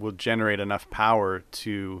will generate enough power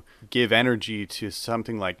to give energy to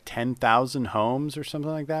something like 10,000 homes or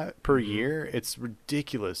something like that per year. It's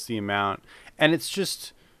ridiculous, the amount. And it's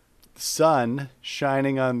just sun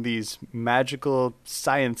shining on these magical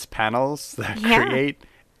science panels that create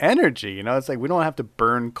energy. It's like we don't have to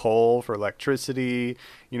burn coal for electricity,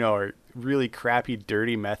 or really crappy,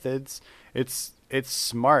 dirty methods. It's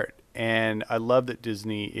smart. And I love that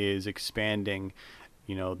Disney is expanding,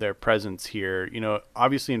 their presence here.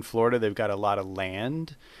 Obviously in Florida, they've got a lot of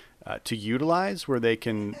land to utilize, where they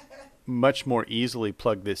can much more easily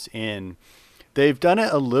plug this in. They've done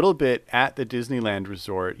it a little bit at the Disneyland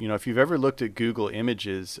Resort. You know, if you've ever looked at Google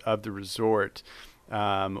Images of the resort,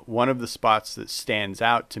 one of the spots that stands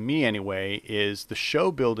out to me anyway is the show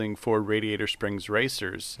building for Radiator Springs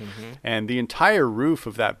Racers. And the entire roof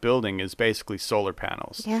of that building is basically solar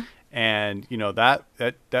panels. Yeah. And, you know,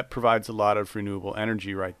 that provides a lot of renewable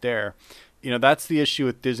energy right there. You know, that's the issue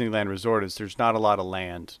with Disneyland Resort, is there's not a lot of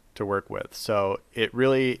land to work with. So it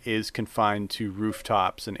really is confined to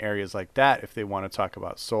rooftops and areas like that if they want to talk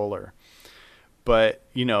about solar. But,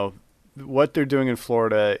 you know, what they're doing in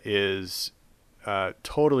Florida is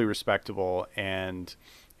totally respectable and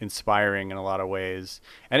inspiring in a lot of ways.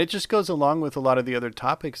 And it just goes along with a lot of the other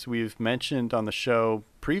topics we've mentioned on the show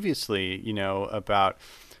previously, you know, about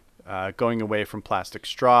going away from plastic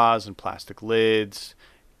straws and plastic lids,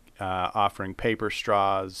 offering paper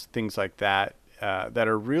straws, things like that, that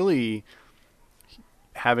are really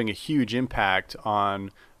having a huge impact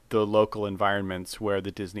on the local environments where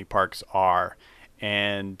the Disney parks are.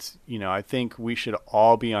 And, you know, I think we should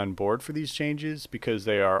all be on board for these changes because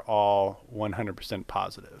they are all 100%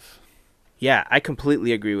 positive. Yeah, I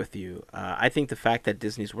completely agree with you. I think the fact that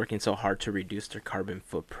Disney's working so hard to reduce their carbon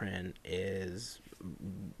footprint is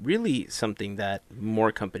really something that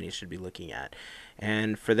more companies should be looking at.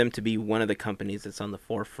 And for them to be one of the companies that's on the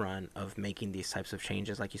forefront of making these types of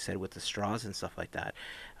changes, like you said, with the straws and stuff like that,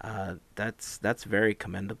 that's very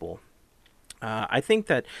commendable. I think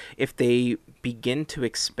that if they begin to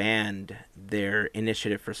expand their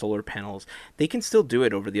initiative for solar panels, they can still do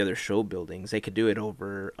it over the other show buildings. They could do it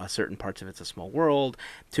over certain parts of It's a Small World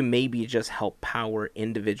to maybe just help power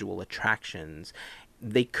individual attractions.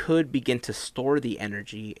 They could begin to store the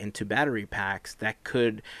energy into battery packs that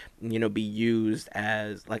could, you know, be used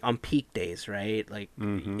as like on peak days, right? Like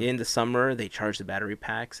in the summer, they charge the battery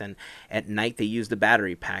packs, and at night they use the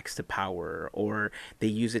battery packs to power, or they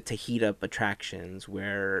use it to heat up attractions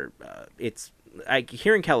where it's like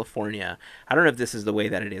here in California. I don't know if this is the way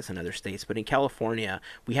that it is in other states, but in California,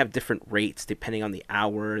 we have different rates depending on the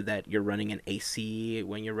hour that you're running an AC,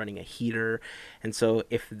 when you're running a heater. And so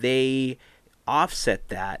if they offset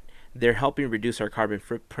that, they're helping reduce our carbon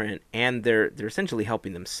footprint, and they're essentially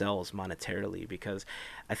helping themselves monetarily, because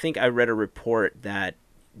I think I read a report that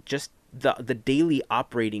just the daily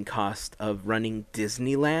operating cost of running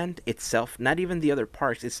Disneyland itself, not even the other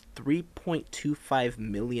parks, is $3.25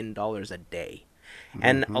 million a day.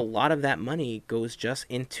 And a lot of that money goes just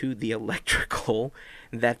into the electrical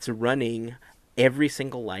that's running every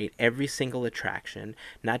single light, every single attraction,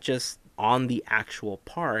 not just on the actual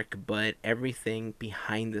park, but everything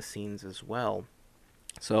behind the scenes as well.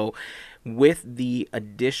 So with the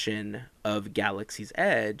addition of Galaxy's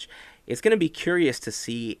Edge, it's going to be curious to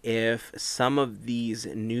see if some of these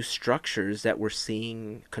new structures that we're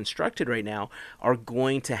seeing constructed right now are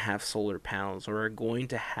going to have solar panels or are going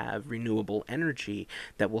to have renewable energy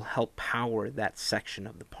that will help power that section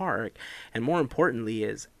of the park. And more importantly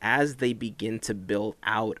is, as they begin to build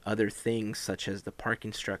out other things such as the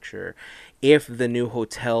parking structure, if the new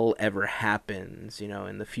hotel ever happens, you know,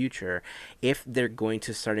 in the future, if they're going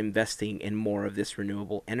to start investing in more of this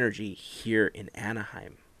renewable energy here in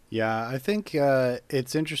Anaheim. Yeah, I think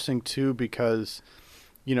it's interesting too because,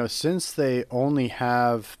 you know, since they only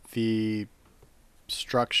have the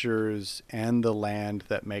structures and the land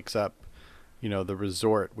that makes up, you know, the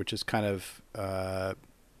resort, which is kind of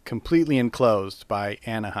completely enclosed by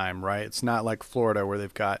Anaheim, right? It's not like Florida where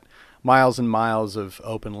they've got miles and miles of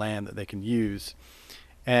open land that they can use.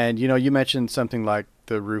 And, you know, you mentioned something like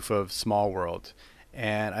the roof of Small World.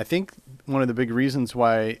 And I think one of the big reasons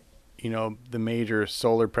why, you know, the major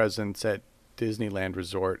solar presence at Disneyland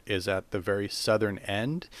Resort is at the very southern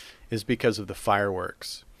end is because of the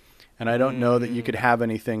fireworks. And I don't know that you could have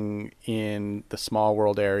anything in the Small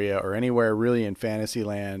World area or anywhere really in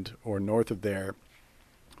Fantasyland or north of there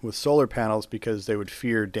with solar panels because they would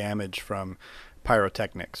fear damage from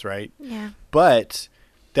pyrotechnics, right? Yeah. But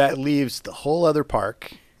that leaves the whole other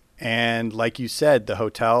park. And like you said, the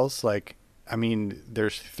hotels, like, I mean,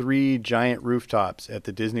 there's 3 giant rooftops at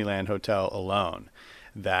the Disneyland Hotel alone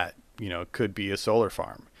that, you know, could be a solar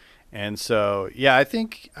farm. And so, yeah, I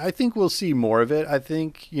think we'll see more of it. I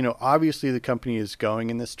think, you know, obviously the company is going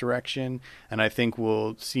in this direction, and I think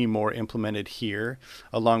we'll see more implemented here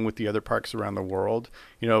along with the other parks around the world.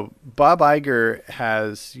 You know, Bob Iger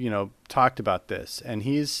has, you know, talked about this, and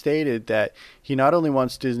he's stated that he not only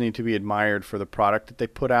wants Disney to be admired for the product that they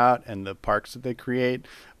put out and the parks that they create,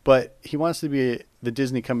 but he wants the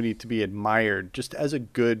Disney company to be admired just as a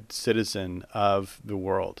good citizen of the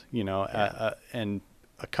world, you know, and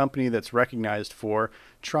a company that's recognized for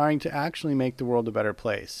trying to actually make the world a better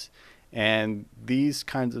place. And these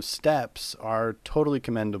kinds of steps are totally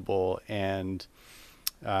commendable and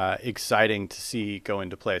exciting to see go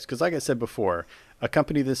into place. Because like I said before, a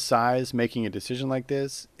company this size making a decision like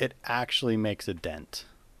this, it actually makes a dent.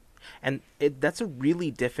 And that's a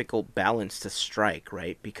really difficult balance to strike,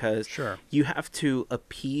 right? Because Sure. you have to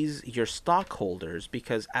appease your stockholders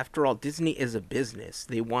because, after all, Disney is a business.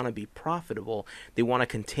 They want to be profitable. They want to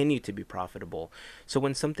continue to be profitable. So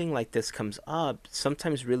when something like this comes up,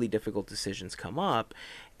 sometimes really difficult decisions come up.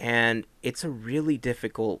 And it's a really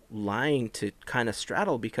difficult line to kind of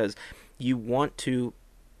straddle because you want to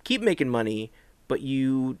keep making money, but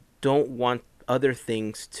you don't want other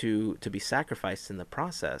things to be sacrificed in the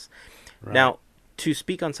process. Right. Now, to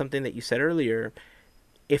speak on something that you said earlier,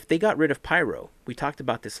 if they got rid of Pyro, we talked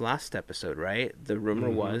about this last episode, right? The rumor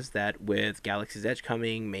was that with Galaxy's Edge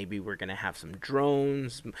coming, maybe we're going to have some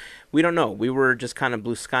drones. We don't know. We were just kind of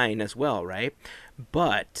blue skying as well, right?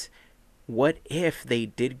 But what if they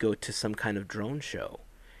did go to some kind of drone show?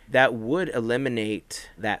 That would eliminate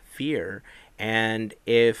that fear. And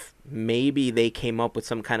if maybe they came up with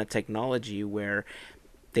some kind of technology where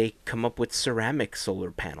they come up with ceramic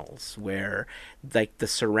solar panels, where like the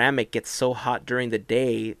ceramic gets so hot during the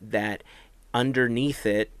day that underneath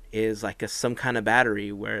it is like some kind of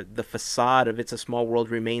battery where the facade of It's a Small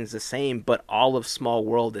World remains the same, but all of Small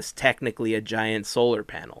World is technically a giant solar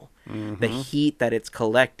panel. The heat that it's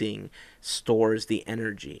collecting stores the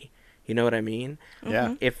energy. You know what I mean?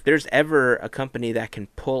 Yeah. If there's ever a company that can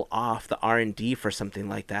pull off the R&D for something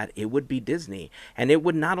like that, it would be Disney. And it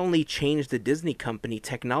would not only change the Disney company,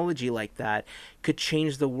 technology like that could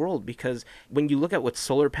change the world, because when you look at what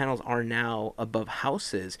solar panels are now above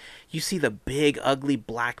houses, you see the big, ugly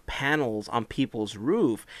black panels on people's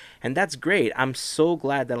roof. And that's great. I'm so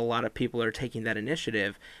glad that a lot of people are taking that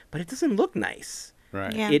initiative, but it doesn't look nice.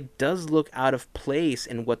 Right. Yeah. It does look out of place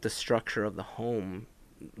in what the structure of the home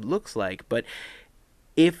looks like. But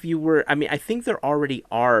if you were, I mean, I think there already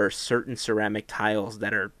are certain ceramic tiles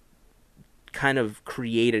that are kind of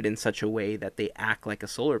created in such a way that they act like a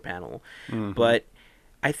solar panel. But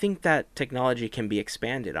I think that technology can be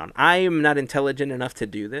expanded on. I am not intelligent enough to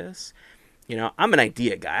do this. You know, I'm an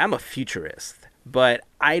idea guy. I'm a futurist, but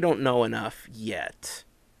I don't know enough yet,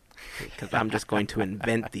 because I'm just going to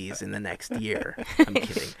invent these in the next year. I'm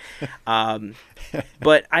kidding.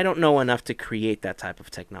 But I don't know enough to create that type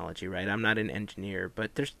of technology, right? I'm not an engineer,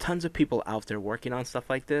 but there's tons of people out there working on stuff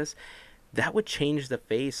like this. That would change the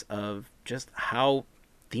face of just how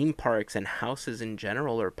theme parks and houses in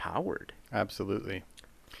general are powered. Absolutely.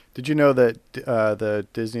 Did you know that the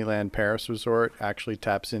Disneyland Paris Resort actually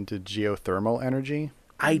taps into geothermal energy?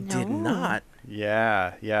 I did No. not.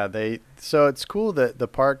 Yeah. So it's cool that the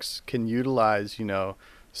parks can utilize,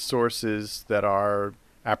 sources that are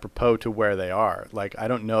apropos to where they are. Like, I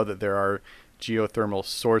don't know that there are geothermal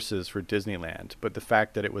sources for Disneyland, but the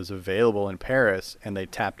fact that it was available in Paris and they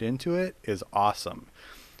tapped into it is awesome.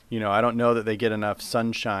 I don't know that they get enough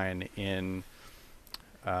sunshine in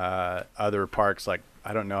other parks. Like,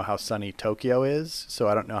 I don't know how sunny Tokyo is, so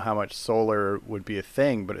I don't know how much solar would be a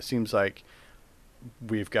thing, but it seems like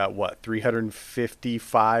we've got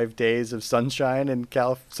 355 days of sunshine in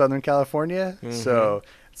Southern California. So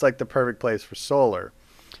it's like the perfect place for solar.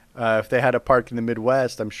 If they had a park in the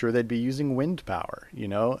Midwest, I'm sure they'd be using wind power.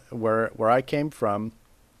 Where I came from,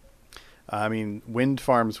 I mean, wind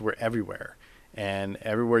farms were everywhere, and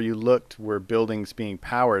everywhere you looked were buildings being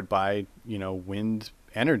powered by, wind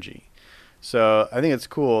energy. So I think it's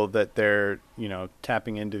cool that they're,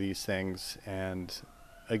 tapping into these things. And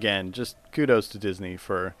again, just kudos to Disney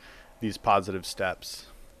for these positive steps.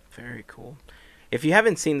 Very cool. If you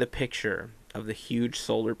haven't seen the picture of the huge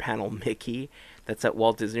solar panel Mickey that's at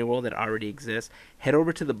Walt Disney World that already exists, head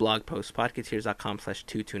over to the blog post,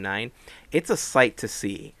 podcateers.com/229. It's a sight to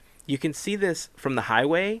see. You can see this from the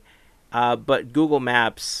highway, but Google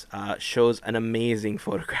Maps shows an amazing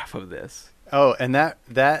photograph of this. Oh, and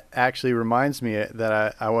that actually reminds me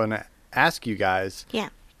that I want to ask you guys. Yeah.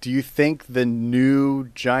 Do you think the new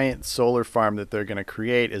giant solar farm that they're going to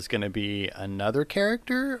create is going to be another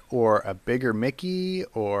character or a bigger Mickey,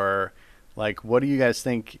 or like, what do you guys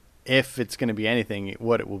think, if it's going to be anything,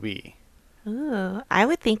 what it will be? Ooh, I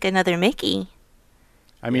would think another Mickey.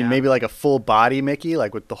 I mean, Yeah. maybe like a full body Mickey,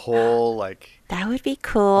 like with the whole That would be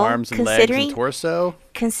cool. arms and legs and torso.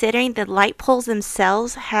 Considering the light poles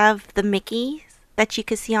themselves have the Mickey that you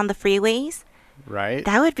could see on the freeways, Right?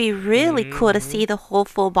 that would be really cool to see the whole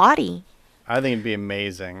full body. I think it'd be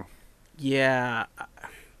amazing. Yeah,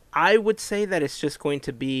 I would say that it's just going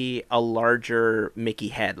to be a larger Mickey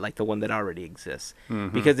head, like the one that already exists,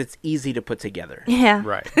 because it's easy to put together. Yeah.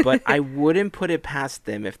 Right. But I wouldn't put it past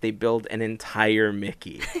them if they build an entire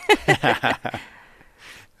Mickey.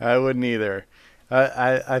 I wouldn't either.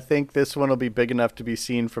 I think this one will be big enough to be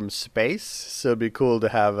seen from space, so it'd be cool to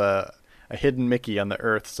have a hidden Mickey on the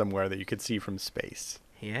Earth somewhere that you could see from space.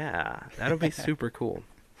 Yeah, that'll be super cool.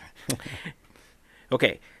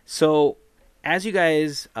 Okay, so as you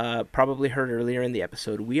guys probably heard earlier in the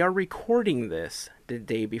episode, we are recording this the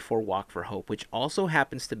day before Walk for Hope, which also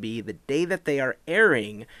happens to be the day that they are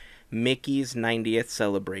airing Mickey's 90th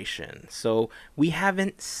celebration. So we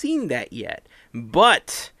haven't seen that yet,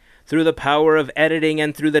 but through the power of editing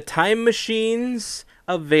and through the time machines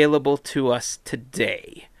available to us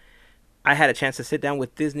today, I had a chance to sit down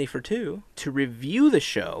with Disney for Two to review the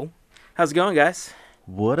show. How's it going, guys?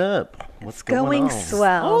 What up? What's Going on?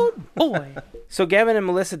 swell. Boy. So Gavin and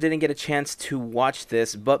Melissa didn't get a chance to watch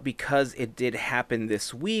this, but because it did happen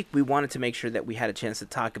this week, we wanted to make sure that we had a chance to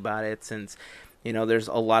talk about it since, you know, there's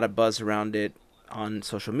a lot of buzz around it on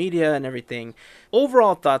social media and everything.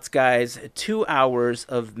 Overall thoughts, guys, 2 hours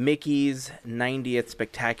of Mickey's 90th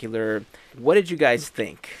spectacular. What did you guys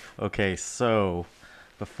think? Okay, so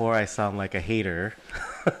before I sound like a hater,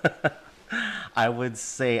 I would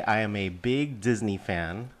say I am a big Disney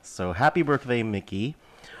fan. So happy birthday, Mickey.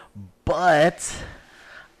 But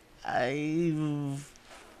I didn't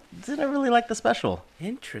really like the special.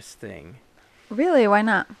 Interesting. Really? Why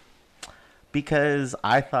not? Because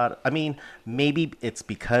I thought, I mean, maybe it's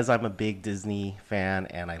because I'm a big Disney fan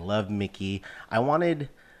and I love Mickey. I wanted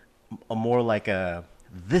a more like a,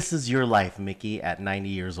 this is your life, Mickey, at 90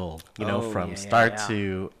 years old, you know, from start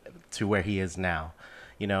to where he is now.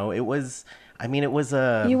 You know, it was, I mean, it was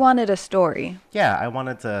a... You wanted a story. Yeah, I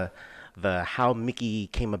wanted to, the how Mickey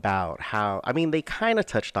came about, how, I mean, they kind of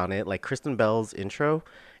touched on it, like Kristen Bell's intro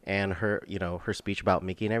and her, you know, her speech about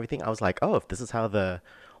Mickey and everything. I was like, oh, if this is how the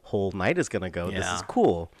whole night is gonna go, this is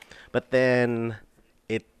cool. But then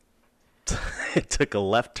it it took a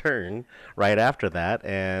left turn right after that,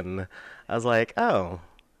 and I was like, oh,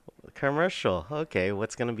 commercial, okay,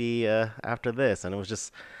 what's gonna be after this? And it was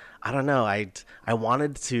just, I don't know, I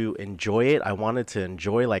wanted to enjoy it. I wanted to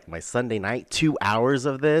enjoy like my Sunday night, 2 hours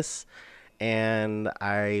of this, and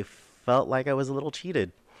I felt like I was a little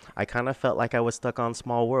cheated. I kind of felt like I was stuck on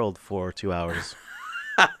Small World for 2 hours.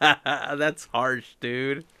 That's harsh,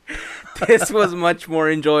 dude. This was much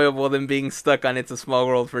more enjoyable than being stuck on It's a Small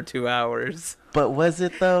World for 2 hours. But was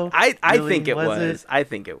it though? I Really? think it was. It? I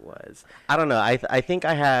think it was. I don't know. I think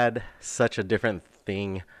I had such a different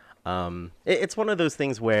thing. It's one of those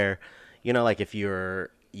things where, you know, like if you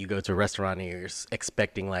go to a restaurant and you're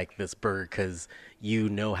expecting like this burger because you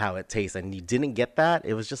know how it tastes and you didn't get that,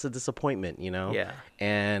 it was just a disappointment, you know? Yeah.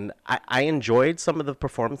 And I enjoyed some of the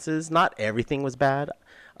performances. Not everything was bad.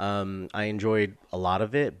 I enjoyed a lot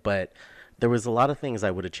of it, but there was a lot of things I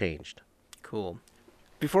would have changed. Cool.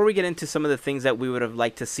 Before we get into some of the things that we would have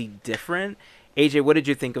liked to see different, AJ, what did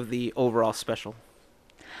you think of the overall special?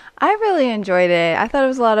 I really enjoyed it. I thought it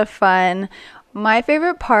was a lot of fun. My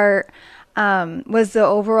favorite part was the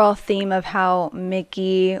overall theme of how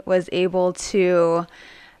Mickey was able to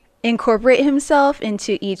incorporate himself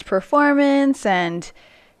into each performance and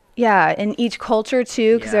in each culture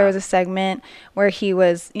too, because there was a segment where he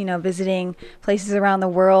was, you know, visiting places around the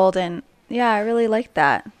world, and I really liked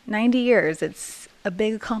that. 90 years, it's a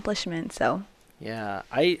big accomplishment, so. Yeah,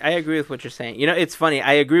 I agree with what you're saying. You know, it's funny,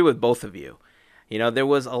 I agree with both of you. You know, there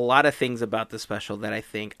was a lot of things about the special that I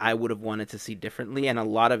think I would have wanted to see differently, and a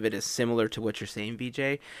lot of it is similar to what you're saying,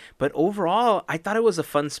 BJ. But overall, I thought it was a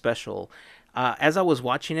fun special. As I was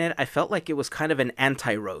watching it, I felt like it was kind of an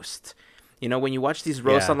anti-roast. You know, when you watch these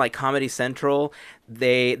roasts on like Comedy Central,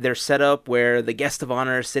 they're set up where the guest of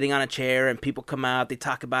honor is sitting on a chair and people come out, they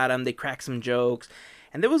talk about them, they crack some jokes.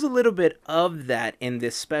 And there was a little bit of that in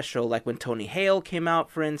this special, like when Tony Hale came out,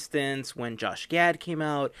 for instance, when Josh Gad came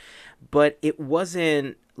out. But it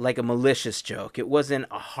wasn't like a malicious joke. It wasn't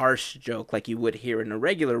a harsh joke like you would hear in a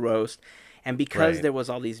regular roast. And because there was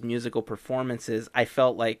all these musical performances, I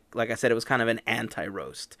felt like I said, it was kind of an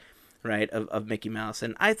anti-roast, right, of Mickey Mouse.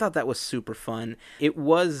 And I thought that was super fun. It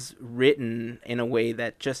was written in a way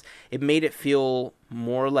that just, it made it feel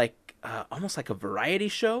more like, almost like a variety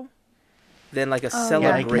show than like a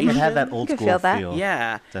celebration. Yeah, it had that old school feel.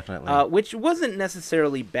 Yeah. Definitely. Which wasn't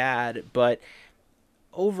necessarily bad, but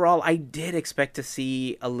overall, I did expect to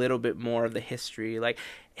see a little bit more of the history. Like,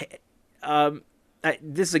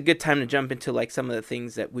 this is a good time to jump into like some of the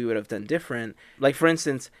things that we would have done different. Like, for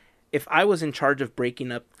instance, if I was in charge of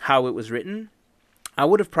breaking up how it was written, I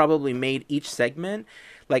would have probably made each segment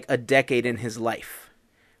like a decade in his life.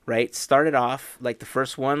 Right, started off like the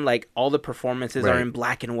first one, like all the performances are Right. in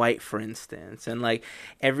black and white, for instance, and like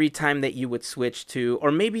every time that you would switch to,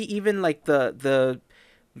 or maybe even like the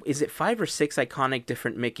is it 5 or 6 iconic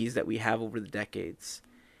different Mickeys that we have over the decades?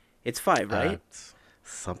 It's 5, right?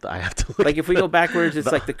 Something I have to look. Like if we go backwards,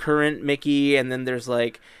 it's like the current Mickey, and then there's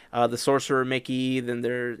like the Sorcerer Mickey. Then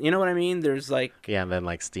there's, you know what I mean? There's like Yeah, and then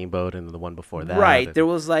like Steamboat and the one before that. right. and- There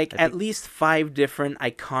was like I at think- least 5 different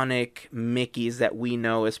iconic Mickeys that we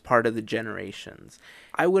know as part of the generations.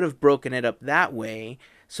 I would have broken it up that way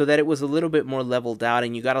so that it was a little bit more leveled out,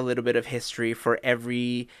 and you got a little bit of history for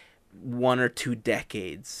every 1 or 2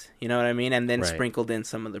 decades. You know what I mean? And then Right. sprinkled in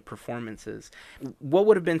some of the performances. What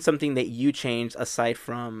would have been something that you changed aside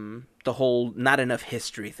from the whole not enough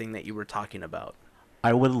history thing that you were talking about?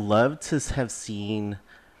 I would love to have seen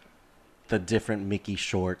the different Mickey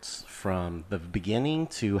shorts from the beginning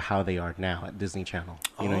to how they are now at Disney Channel.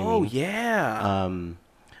 You know what I mean? Yeah.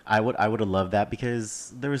 I would have loved that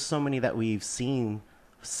because there was so many that we've seen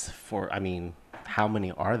for, I mean, how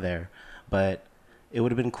many are there? But it would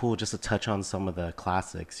have been cool just to touch on some of the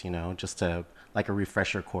classics, you know, just to like a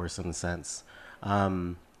refresher course in a sense.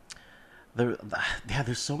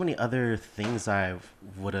 There's so many other things I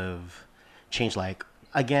would have changed. Like,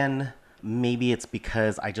 again, maybe it's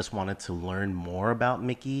because I just wanted to learn more about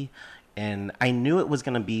Mickey, and I knew it was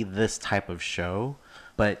going to be this type of show.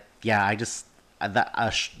 But yeah,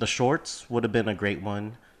 the shorts would have been a great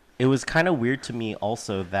one. It was kind of weird to me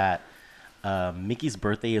also that Mickey's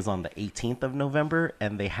birthday is on the 18th of November,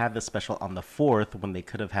 and they had the special on the 4th when they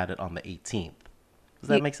could have had it on the 18th. Does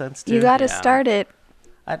that make sense too? You got to Yeah. start it.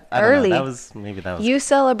 I don't early. know. That was You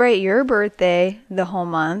celebrate your birthday the whole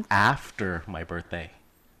month. after my birthday.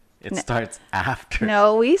 It starts after.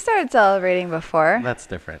 No, we start celebrating before. That's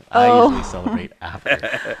different. Oh. I usually celebrate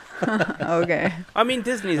after. Okay. I mean,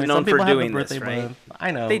 Disney's I mean, known some for people have doing a this, birthday right? month.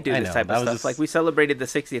 I know. They do I this know. type That of was stuff. just- Like we celebrated the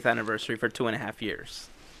 60th anniversary for 2.5 years.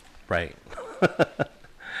 Right.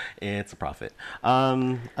 It's a profit.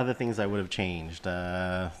 Other things I would have changed.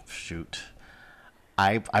 Shoot.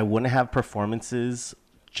 I wouldn't have performances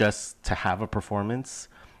just to have a performance.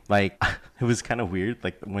 Like, it was kind of weird.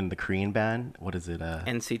 Like when the Korean band, what is it? NCT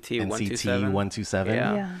NCT 127. 127.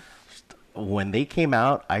 Yeah. Yeah. When they came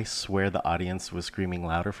out, I swear the audience was screaming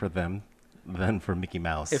louder for them than for Mickey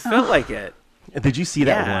Mouse. It felt like it. Did you see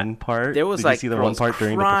that Yeah. one part? There was Did like you see the girls one part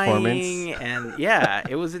during the crying, performance? and yeah,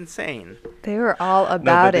 it was insane. They were all No,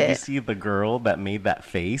 about but did you it. see the girl that made that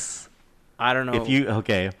face? I don't know.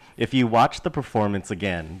 If you watch the performance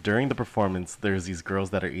again, during the performance, there's these girls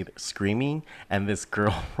that are either screaming, and this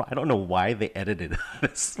girl, I don't know why they edited it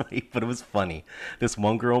this way, but it was funny. This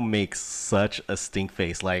one girl makes such a stink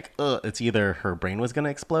face, like, it's either her brain was gonna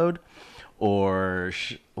explode, or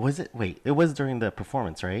it was during the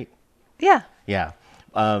performance, right? Yeah. Yeah.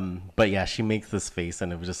 But yeah, she makes this face,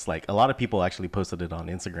 and it was just like a lot of people actually posted it on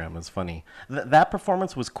Instagram. It was funny. That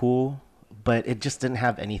performance was cool, but it just didn't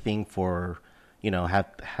have anything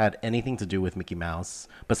had anything to do with Mickey Mouse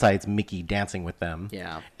besides Mickey dancing with them.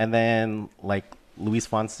 Yeah. And then like Luis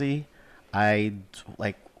Fonsi,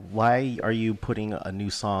 why are you putting a new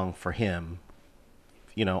song for him?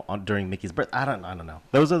 During Mickey's birth. I don't know.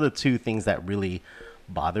 Those are the two things that really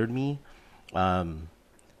bothered me.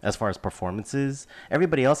 As far as performances,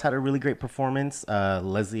 everybody else had a really great performance.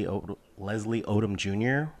 Leslie Odom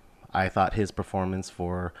Jr. I thought his performance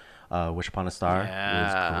for Wish Upon a Star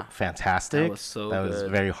Yeah. was fantastic. That was so That was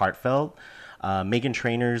good. very heartfelt. Megan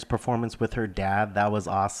Trainor's performance with her dad, that was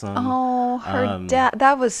awesome. Oh, her dad.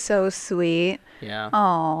 That was so sweet. Yeah.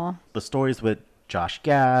 Oh. The stories with Josh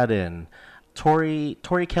Gad and Tori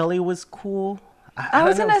Kelly was cool. I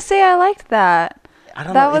was don't going know. to say I liked that. I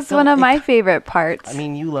don't That know, it was felt- one of it my favorite parts. I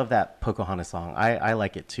mean, you love that Pocahontas song. I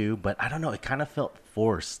like it too, but I don't know. It kind of felt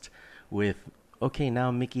forced with, okay, now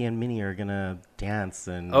Mickey and Minnie are going to dance,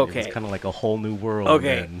 and Okay. it was kind of like a whole new world.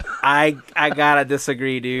 Okay, And I gotta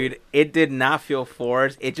disagree, dude. It did not feel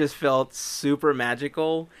forced. It just felt super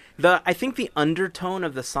magical. I think the undertone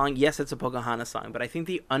of the song, yes, it's a Pocahontas song, but I think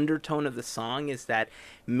the undertone of the song is that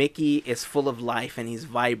Mickey is full of life and he's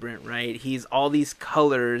vibrant, right? He's all these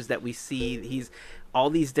colors that we see. He's all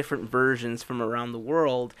these different versions from around the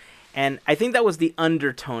world. And I think that was the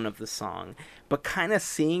undertone of the song. But kind of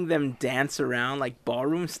seeing them dance around like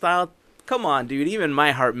ballroom style, come on, dude. Even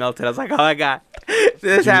my heart melted. I was like, oh my God, this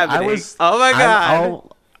is Dude, happening. Oh my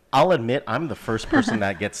God. I'll admit, I'm the first person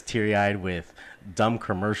that gets teary-eyed with dumb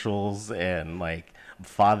commercials and like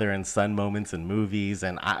father and son moments in movies,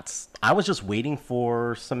 and I was just waiting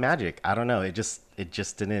for some magic. I don't know. It it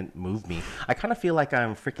just didn't move me. I kind of feel like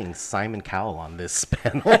I'm freaking Simon Cowell on this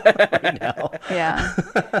panel right now. Yeah.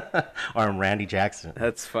 Or I'm Randy Jackson.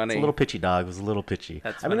 That's funny. It's a little pitchy, dog. It was a little pitchy.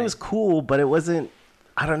 That's I mean, funny. it was cool, but it wasn't.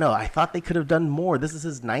 I don't know. I thought they could have done more. This is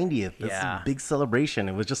his 90th. This is Yeah. a big celebration.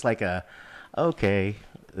 It was just like okay,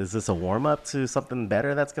 is this a warm up to something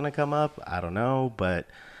better that's gonna come up? I don't know, but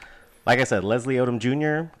like I said, Leslie Odom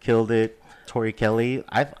Jr. killed it. Tori Kelly,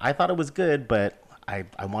 I thought it was good, but I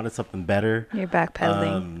wanted something better. You're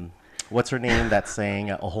backpedaling. What's her name that sang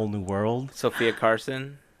A Whole New World? Sophia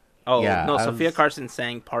Carson. Oh, Yeah, no, I Sophia was- Carson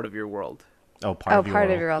sang Part of Your World. Oh, Part of Your Part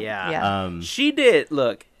World. of your world. Yeah. Yeah. She did.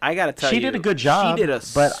 Look, I gotta tell you, She did a good job, She did a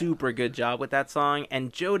but- super good job with that song.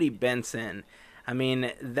 And Jodie Benson, I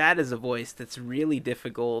mean, that is a voice that's really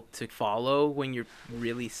difficult to follow when you're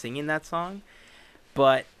really singing that song.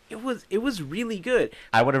 But it was really good.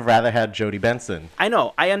 I would have rather had Jodie Benson. I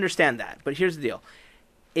know, I understand that, but here's the deal: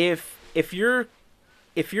 if you're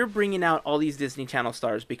bringing out all these Disney Channel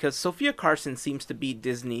stars, because Sophia Carson seems to be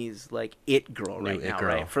Disney's like it girl right New it now,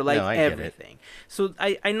 girl. right? For like No, I get it. everything. So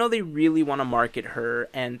I know they really want to market her,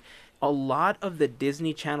 and a lot of the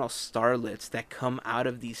Disney Channel starlets that come out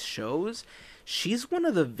of these shows, she's one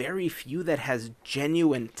of the very few that has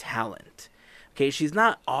genuine talent. Okay, she's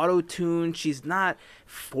not auto-tuned. She's not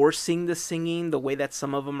forcing the singing the way that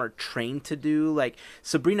some of them are trained to do. Like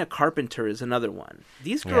Sabrina Carpenter is another one.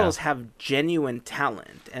 These girls have genuine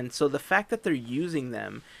talent. And so the fact that they're using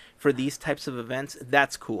them for these types of events,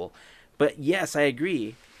 that's cool. But yes, I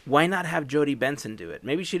agree. Why not have Jodie Benson do it?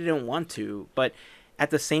 Maybe she didn't want to, but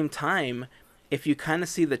at the same time, if you kind of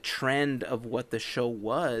see the trend of what the show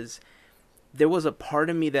was, there was a part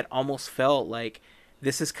of me that almost felt like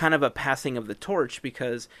this is kind of a passing of the torch,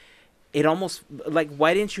 because it almost like,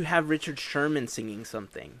 why didn't you have Richard Sherman singing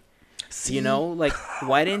something? You know, like,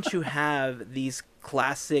 why didn't you have these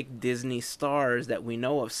classic Disney stars that we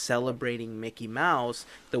know of celebrating Mickey Mouse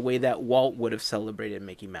the way that Walt would have celebrated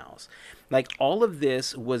Mickey Mouse? Like, all of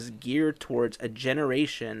this was geared towards a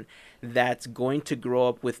generation that's going to grow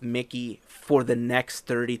up with Mickey for the next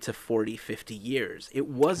 30 to 40, 50 years. It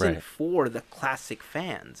wasn't Right. for the classic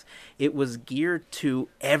fans. It was geared to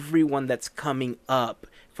everyone that's coming up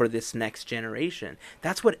for this next generation.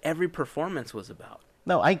 That's what every performance was about.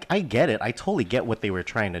 No, I get it. I totally get what they were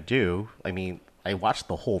trying to do. I mean, I watched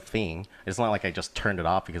the whole thing. It's not like I just turned it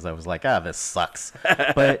off because I was like, this sucks.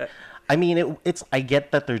 But I mean, I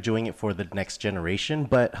get that they're doing it for the next generation,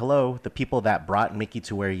 but hello, the people that brought Mickey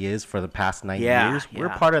to where he is for the past 90 years, we're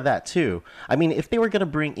yeah. part of that too. I mean, if they were going to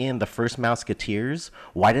bring in the first Mouseketeers,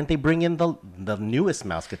 why didn't they bring in the newest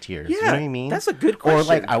Mouseketeers? You know Yeah, what I mean? that's a good Or like,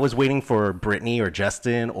 question. I was waiting for Brittany or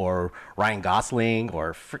Justin or Ryan Gosling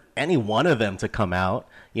or any one of them to come out,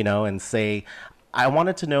 you know, and say, I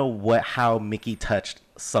wanted to know how Mickey touched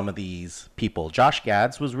some of these people. Josh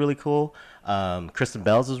Gad's was really cool. Kristen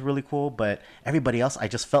Bell's was really cool, but everybody else, I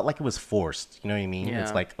just felt like it was forced. You know what I mean? Yeah.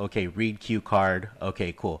 It's like, okay, read cue card.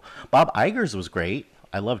 Okay, cool. Bob Iger's was great.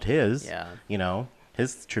 I loved his. Yeah. You know,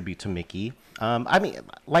 his tribute to Mickey. I mean,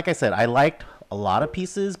 like I said, I liked a lot of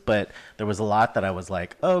pieces, but there was a lot that I was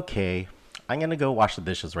like, okay, I'm going to go wash the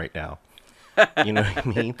dishes right now. You know what I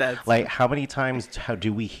mean? That's- Like, how many times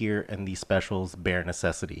do we hear in these specials bare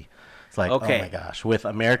necessity? It's like, Okay. oh my gosh, with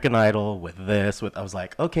American Idol, with this, I was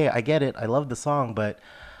like, okay, I get it. I love the song, but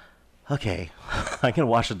okay, I can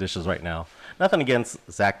wash the dishes right now. Nothing against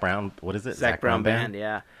Zach Brown. What is it? Zach Brown Band,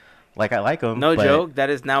 yeah. Like, I like him. No but joke. That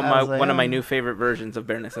is now I was like, one of my new favorite versions of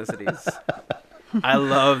Bare Necessities. I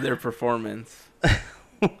love their performance.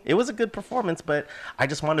 It was a good performance, but I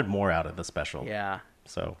just wanted more out of the special. Yeah.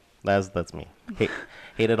 So that's me.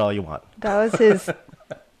 Hate it all you want. That was his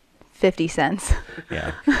 50 cents.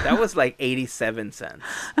 Yeah. That was like 87 cents.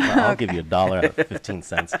 Well, I'll give you $1 out of 15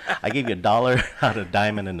 cents. I gave you $1 out of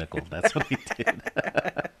dime and a nickel. That's what he did.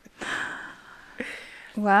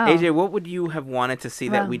 Wow. AJ, what would you have wanted to see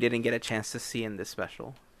that Wow. we didn't get a chance to see in this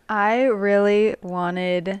special? I really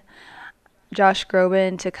wanted Josh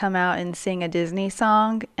Groban to come out and sing a Disney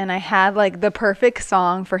song, and I had like the perfect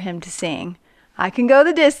song for him to sing. I Can Go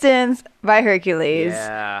the Distance by Hercules.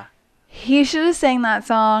 Yeah. He should have sang that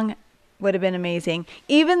song. Would have been amazing.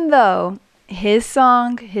 Even though his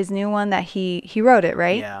song, his new one that he wrote it,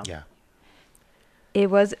 right? Yeah. Yeah. It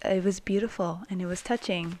was beautiful and it was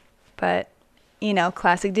touching. But, you know,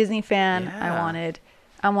 classic Disney fan, Yeah.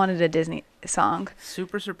 I wanted a Disney song.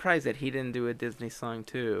 Super surprised that he didn't do a Disney song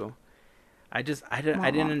too. I didn't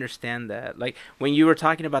Aw. understand that. Like when you were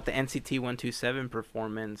talking about the NCT 127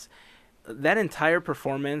 performance, that entire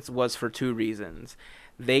performance was for two reasons.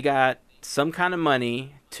 They got some kind of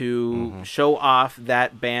money to show off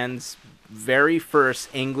that band's very first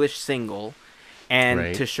English single, and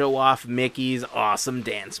Right. to show off Mickey's awesome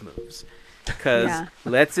dance moves. Because Yeah.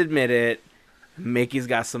 let's admit it, Mickey's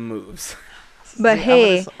got some moves. But See,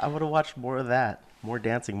 hey, I would have watched more of that. More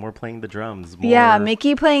dancing, more playing the drums. More... yeah,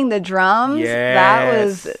 Mickey playing the drums.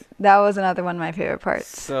 Yes. That was another one of my favorite parts.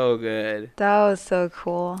 So good. That was so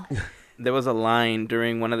cool. There was a line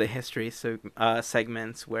during one of the history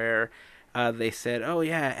segments where they said, "Oh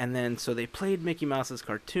yeah," and then so they played Mickey Mouse's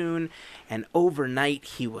cartoon, and overnight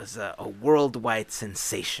he was a worldwide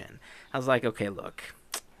sensation. I was like, "Okay, look,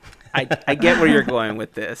 I get where you're going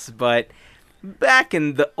with this, but back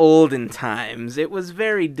in the olden times, it was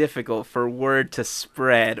very difficult for word to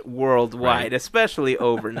spread worldwide, Right. especially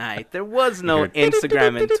overnight. There was no You heard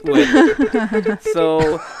Instagram and Twitter,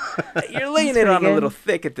 so you're laying it pretty on a good. little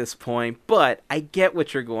thick at this point. But I get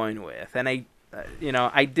what you're going with, and I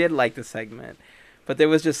did like the segment, but there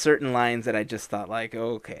was just certain lines that I just thought like,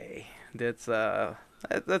 okay,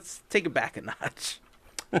 let's take it back a notch.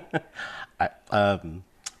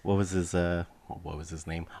 What was his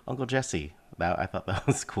name? Uncle Jesse. I thought that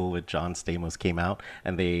was cool when John Stamos came out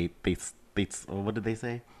and they what did they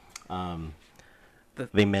say?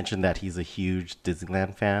 They mentioned that he's a huge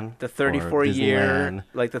Disneyland fan. The or 34 year, Disneyland.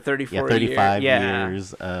 like the 34 35 year, yeah.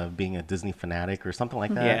 years of being a Disney fanatic or something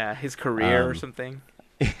like that. Yeah, his career or Um, something.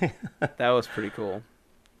 That was pretty cool.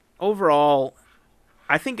 Overall,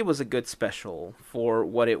 I think it was a good special for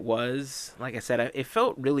what it was. Like I said, it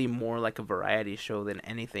felt really more like a variety show than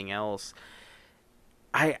anything else.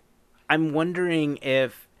 I'm wondering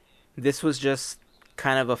if this was just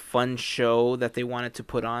kind of a fun show that they wanted to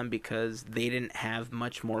put on because they didn't have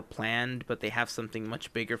much more planned, but they have something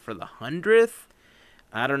much bigger for the 100th.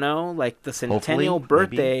 I don't know, like the centennial Hopefully,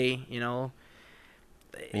 birthday, I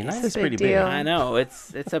mean, that a is big pretty deal. big. I know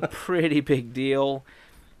it's a pretty big deal.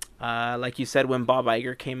 Like you said, when Bob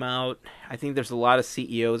Iger came out, I think there's a lot of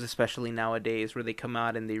CEOs, especially nowadays, where they come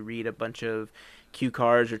out and they read a bunch of cue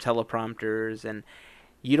cards or teleprompters, and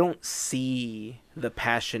you don't see the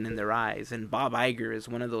passion in their eyes. And Bob Iger is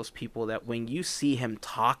one of those people that when you see him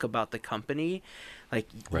talk about the company,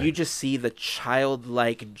 like you Right. just see the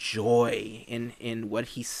childlike joy in what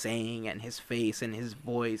he's saying and his face and his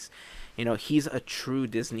voice. He's a true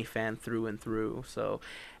Disney fan through and through. So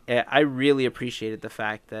I really appreciated the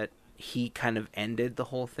fact that he kind of ended the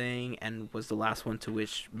whole thing and was the last one to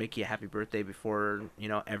wish Mickey a happy birthday before,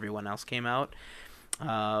 everyone else came out.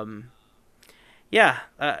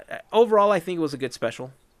 Overall, I think it was a good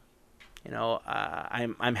special.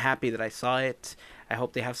 I'm happy that I saw it. I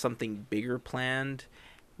hope they have something bigger planned.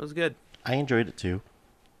 It was good. I enjoyed it too.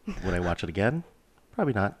 Would I watch it again?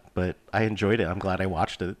 Probably not, but I enjoyed it. I'm glad I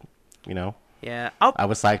watched it. Yeah, I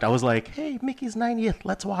was psyched. I was like, "Hey, Mickey's 90th.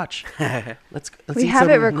 Let's watch. Let's We eat have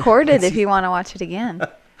it some- recorded let's if eat- you want to watch it again.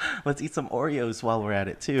 Let's eat some Oreos while we're at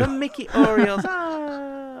it the too." Mickey Oreos.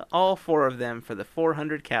 All 4 of them for the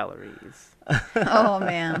 400 calories. Oh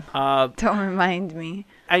man, Uh, don't remind me.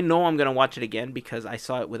 I know I'm gonna watch it again because I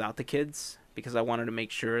saw it without the kids because I wanted to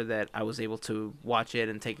make sure that I was able to watch it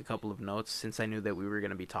and take a couple of notes since I knew that we were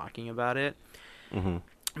gonna be talking about it. Mm-hmm.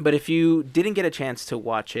 But if you didn't get a chance to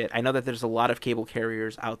watch it, I know that there's a lot of cable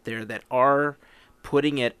carriers out there that are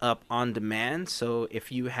putting it up on demand. So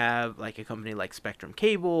if you have like a company like Spectrum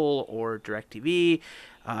Cable or DirecTV,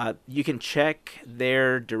 you can check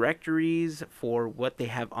their directories for what they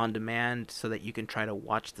have on demand so that you can try to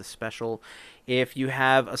watch the special. If you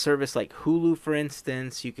have a service like Hulu, for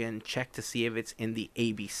instance, you can check to see if it's in the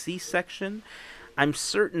ABC section. I'm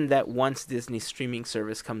certain that once Disney's streaming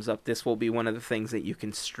service comes up, this will be one of the things that you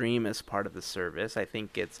can stream as part of the service. I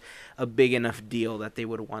think it's a big enough deal that they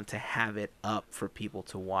would want to have it up for people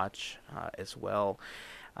to watch as well.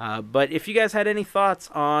 But if you guys had any thoughts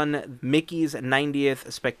on Mickey's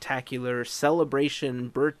 90th spectacular celebration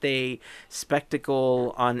birthday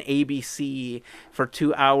spectacle on ABC for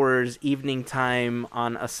 2 hours evening time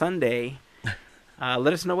on a Sunday,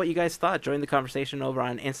 let us know what you guys thought. Join the conversation over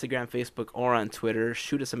on Instagram, Facebook, or on Twitter.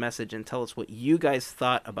 Shoot us a message and tell us what you guys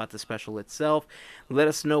thought about the special itself. Let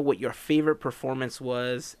us know what your favorite performance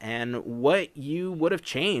was and what you would have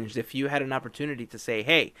changed if you had an opportunity to say,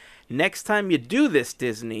 hey, next time you do this,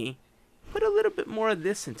 Disney, put a little bit more of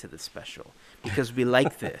this into the special because we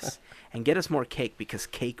like this. And get us more cake because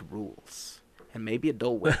cake rules. And maybe a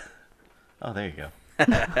Dole Whip. Oh, there you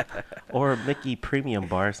go. Or Mickey Premium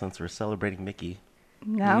Bar since we're celebrating Mickey.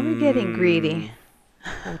 Now we're getting greedy.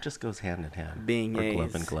 Oh, it just goes hand in hand. Beignets. Or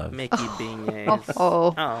glove and glove. Mickey beignets.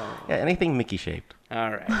 Oh, Oh, Yeah, anything Mickey shaped. all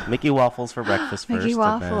right. Mickey waffles for breakfast first. Mickey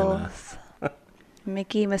and then, waffles.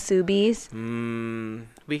 Mickey Masubis.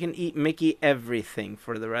 We can eat Mickey everything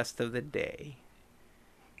for the rest of the day.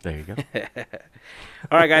 There you go.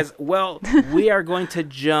 All right, guys. Well, we are going to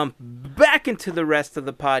jump back into the rest of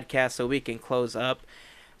the podcast so we can close up.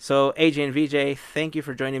 So, AJ and VJ, thank you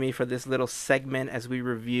for joining me for this little segment as we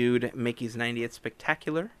reviewed Mickey's 90th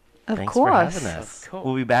Spectacular. Of Thanks course. for having us. Of course.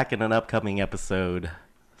 We'll be back in an upcoming episode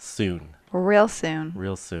soon. Real soon.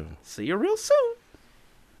 Real soon. See you real soon.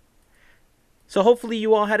 So hopefully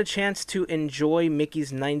you all had a chance to enjoy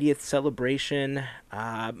Mickey's 90th celebration.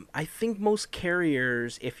 I think most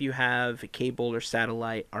carriers, if you have cable or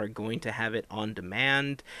satellite, are going to have it on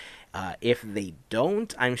demand. If they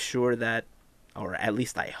don't, I'm sure that, or at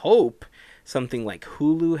least I hope, something like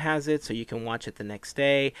Hulu has it so you can watch it the next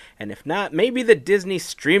day. And if not, maybe the Disney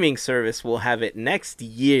streaming service will have it next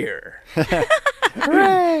year.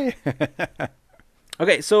 Hooray!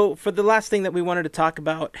 Okay, so for the last thing that we wanted to talk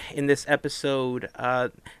about in this episode,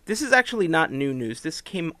 this is actually not new news. This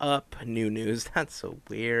came up, new news, that's so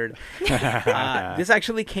weird. This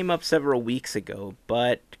actually came up several weeks ago,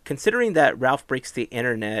 but considering that Ralph Breaks the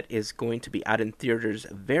Internet is going to be out in theaters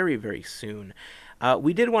very, very soon,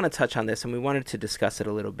 we did want to touch on this and we wanted to discuss it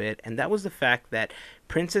a little bit, and that was the fact that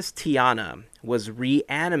Princess Tiana was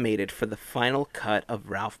reanimated for the final cut of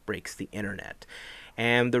Ralph Breaks the Internet.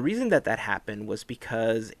 And the reason that happened was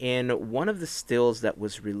because in one of the stills that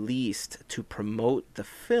was released to promote the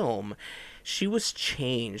film, she was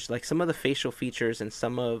changed. Like some of the facial features and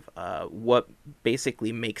some of what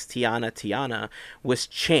basically makes Tiana was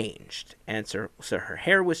changed. And so her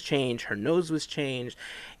hair was changed, her nose was changed,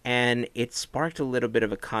 and it sparked a little bit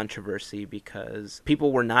of a controversy because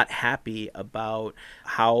people were not happy about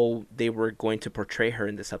how they were going to portray her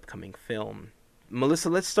in this upcoming film. Melissa,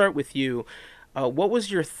 let's start with you. What was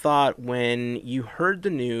your thought when you heard the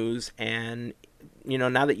news and, you know,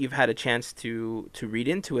 now that you've had a chance to read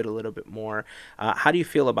into it a little bit more, how do you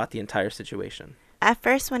feel about the entire situation? At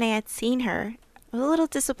first, when I had seen her, I was a little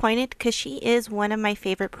disappointed because she is one of my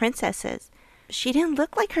favorite princesses. She didn't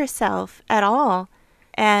look like herself at all.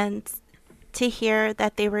 And to hear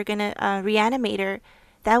that they were going to reanimate her,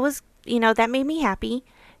 that was, you know, that made me happy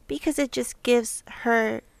because it just gives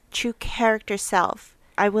her true character self.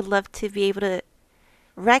 I would love to be able to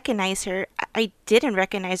recognize her. I didn't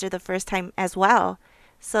recognize her the first time as well.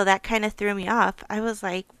 So that kind of threw me off. I was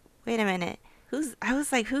like, wait a minute. Who's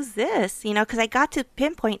this? You know, because I got to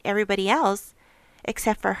pinpoint everybody else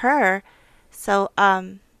except for her. So,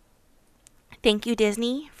 thank you,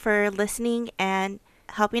 Disney, for listening and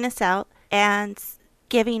helping us out and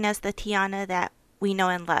giving us the Tiana that we know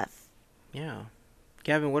and love. Yeah.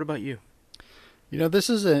 Gavin, what about you? You know, this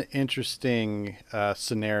is an interesting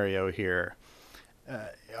scenario here.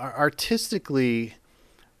 Artistically,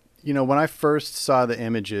 you know, when I first saw the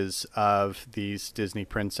images of these Disney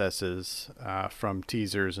princesses from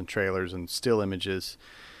teasers and trailers and still images,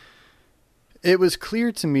 it was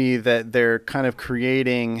clear to me that they're kind of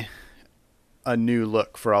creating a new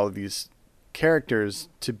look for all of these characters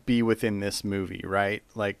to be within this movie, right?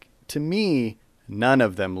 Like, to me, none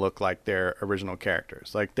of them look like their original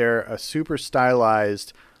characters. Like, they're a super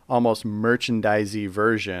stylized, almost merchandisey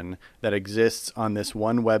version that exists on this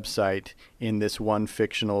one website in this one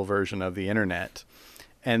fictional version of the internet.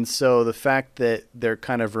 And so the fact that they're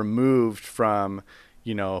kind of removed from,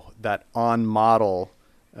 you know, that on-model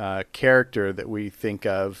character that we think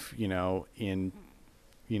of, you know, in,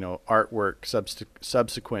 you know, artwork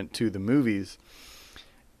subsequent to the movies,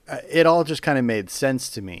 it all just kind of made sense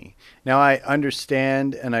to me. Now, I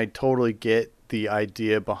understand and I totally get the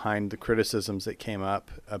idea behind the criticisms that came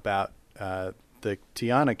up about the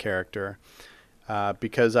Tiana character,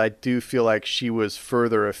 because I do feel like she was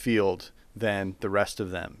further afield than the rest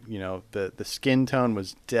of them. You know, the skin tone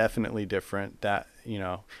was definitely different. That, you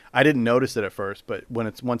know, I didn't notice it at first, but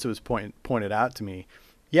once it was pointed out to me,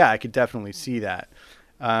 yeah, I could definitely see that.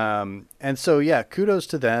 And so, yeah, kudos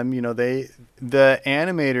to them. You know, the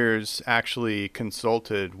animators actually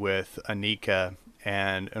consulted with Anika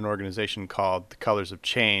and an organization called the Colors of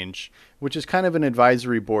Change, which is kind of an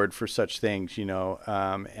advisory board for such things, you know,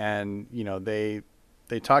 and, you know, they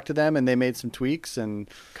talked to them and they made some tweaks and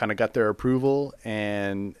kind of got their approval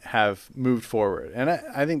and have moved forward. And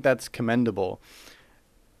I think that's commendable.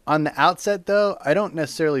 On the outset, though, I don't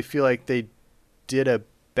necessarily feel like they did a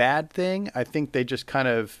bad thing. I think they just kind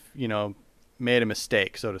of, you know, made a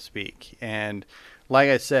mistake, so to speak. And like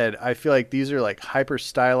I said, I feel like these are like hyper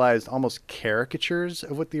stylized, almost caricatures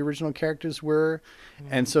of what the original characters were.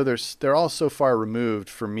 And so they're all so far removed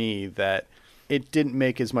for me that it didn't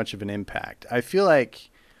make as much of an impact. I feel like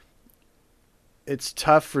it's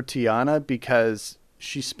tough for Tiana because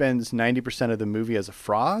she spends 90% of the movie as a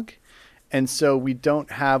frog. And so we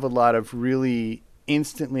don't have a lot of really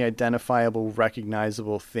instantly identifiable,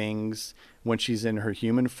 recognizable things when she's in her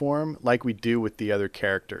human form, like we do with the other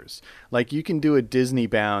characters. Like you can do a Disney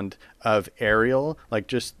bound of Ariel, like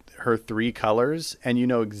just her 3 colors, and you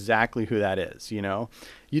know exactly who that is. You know,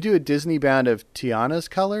 you do a Disney bound of Tiana's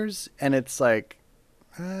colors, and it's like,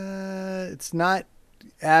 it's not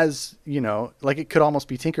as, you know, like it could almost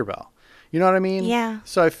be Tinkerbell. You know what I mean? Yeah.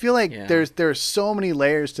 So I feel like there's so many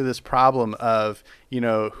layers to this problem of, you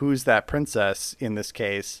know, who's that princess in this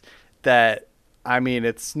case, that, I mean,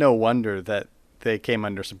 it's no wonder that they came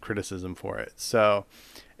under some criticism for it. So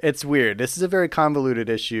it's weird. This is a very convoluted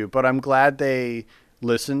issue, but I'm glad they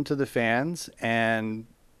listened to the fans and,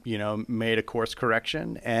 you know, made a course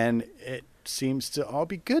correction, and it seems to all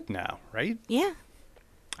be good now, right? Yeah.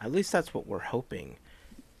 At least that's what we're hoping.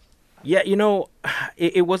 Yeah, you know,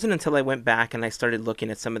 it wasn't until I went back and I started looking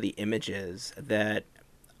at some of the images that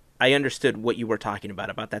I understood what you were talking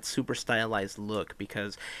about that super stylized look,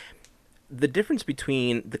 because the difference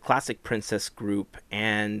between the classic princess group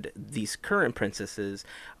and these current princesses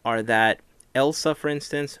are that Elsa, for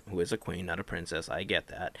instance, who is a queen, not a princess, I get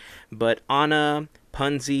that, but Anna,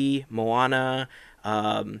 Punzi, Moana,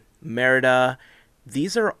 Merida,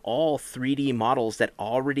 these are all 3D models that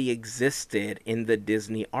already existed in the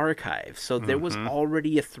Disney archive. So there was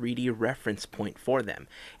already a 3D reference point for them.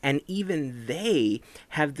 And even they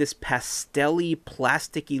have this pastel-y,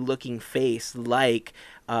 plasticky looking face like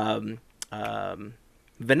Vanellope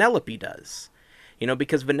does. You know,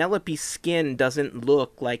 because Vanellope's skin doesn't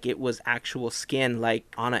look like it was actual skin like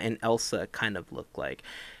Anna and Elsa kind of look like.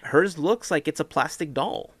 Hers looks like it's a plastic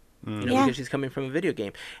doll. You know, because she's coming from a video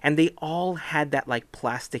game. And they all had that, like,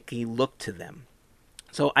 plasticky look to them.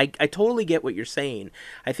 So I totally get what you're saying.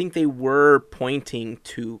 I think they were pointing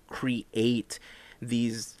to create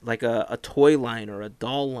these, like, a toy line or a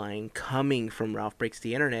doll line coming from Ralph Breaks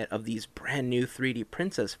the Internet of these brand new 3D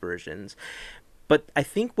princess versions. But I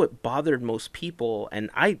think what bothered most people,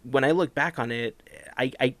 and when I look back on it,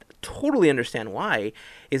 I totally understand why,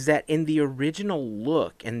 is that in the original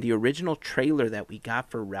look and the original trailer that we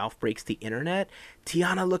got for Ralph Breaks the Internet,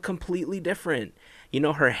 Tiana looked completely different. You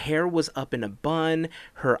know, her hair was up in a bun,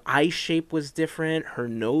 her eye shape was different, her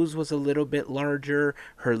nose was a little bit larger,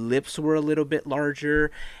 her lips were a little bit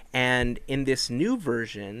larger, and in this new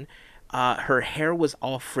version, her hair was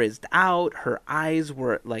all frizzed out, her eyes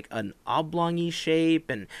were like an oblong-y shape,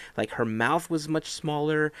 and like her mouth was much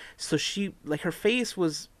smaller, so she, like, her face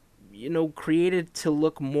was, you know, created to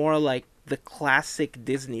look more like the classic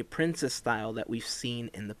Disney princess style that we've seen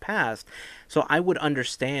in the past. So I would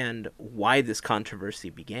understand why this controversy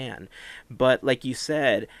began. But like you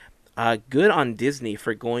said, good on Disney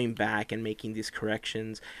for going back and making these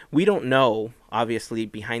corrections. We don't know, obviously,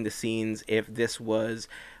 behind the scenes if this was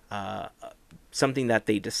something that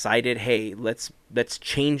they decided, hey, let's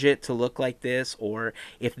change it to look like this, or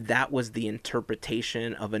if that was the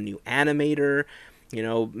interpretation of a new animator. You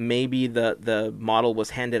know, maybe the model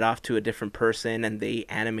was handed off to a different person and they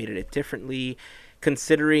animated it differently,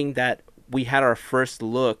 considering that we had our first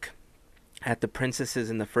look at the princesses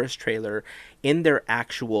in the first trailer in their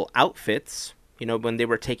actual outfits, you know, when they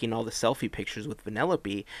were taking all the selfie pictures with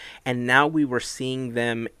Vanellope, and now we were seeing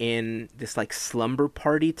them in this, like, slumber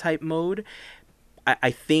party type mode.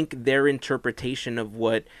 I think their interpretation of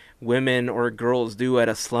what women or girls do at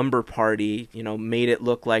a slumber party, you know, made it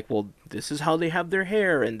look like, well, this is how they have their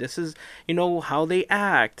hair, and this is, you know, how they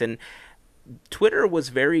act. And Twitter was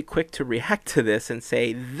very quick to react to this and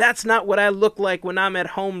say, that's not what I look like when I'm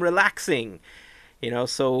at home relaxing. You know,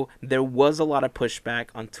 so there was a lot of pushback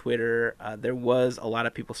on Twitter. There was a lot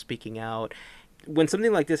of people speaking out. When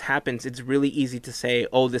something like this happens, it's really easy to say,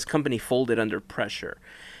 oh, this company folded under pressure.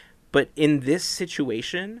 But in this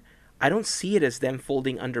situation, I don't see it as them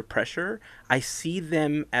folding under pressure. I see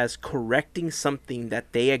them as correcting something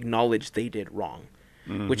that they acknowledge they did wrong,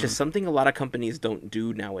 which is something a lot of companies don't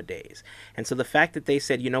do nowadays. And so the fact that they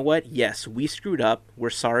said, you know what, yes, we screwed up, we're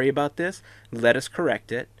sorry about this, let us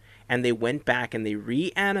correct it. And they went back and they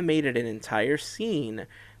reanimated an entire scene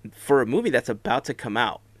for a movie that's about to come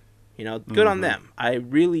out. You know, good on them. I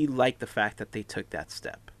really like the fact that they took that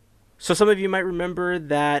step. So some of you might remember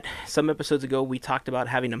that some episodes ago we talked about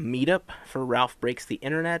having a meetup for Ralph Breaks the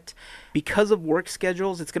Internet. Because of work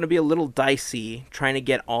schedules, it's going to be a little dicey trying to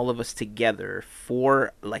get all of us together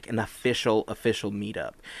for like an official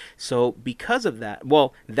meetup. So because of that,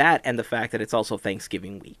 well, that and the fact that it's also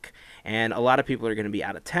Thanksgiving week. And a lot of people are going to be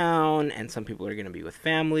out of town, and some people are going to be with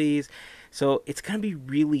families. So it's going to be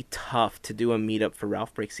really tough to do a meetup for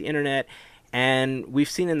Ralph Breaks the Internet. And we've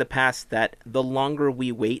seen in the past that the longer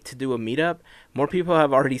we wait to do a meetup, more people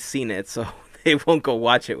have already seen it, so they won't go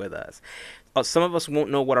watch it with us. some of us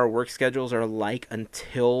won't know what our work schedules are like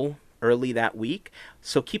until early that week.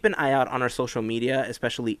 So keep an eye out on our social media,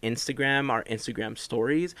 especially Instagram, our Instagram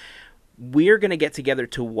stories. We're going to get together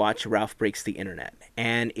to watch Ralph Breaks the Internet.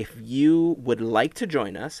 And if you would like to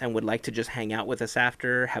join us and would like to just hang out with us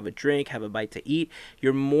after, have a drink, have a bite to eat,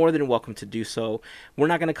 you're more than welcome to do so. We're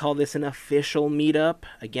not going to call this an official meetup,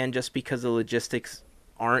 again, just because the logistics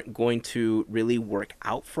aren't going to really work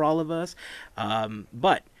out for all of us.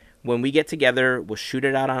 But when we get together, we'll shoot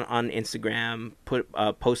it out on Instagram,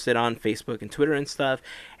 post it on Facebook and Twitter and stuff,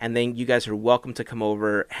 and then you guys are welcome to come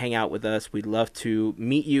over, hang out with us. We'd love to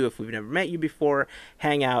meet you if we've never met you before,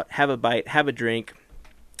 hang out, have a bite, have a drink,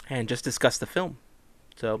 and just discuss the film.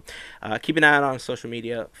 So keep an eye out on social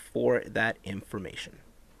media for that information.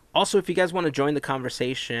 Also, if you guys want to join the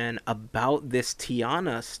conversation about this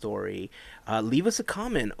Tiana story, leave us a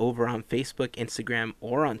comment over on Facebook, Instagram,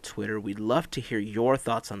 or on Twitter. We'd love to hear your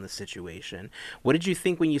thoughts on the situation. What did you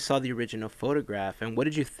think when you saw the original photograph? And what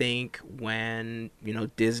did you think when,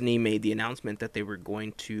 Disney made the announcement that they were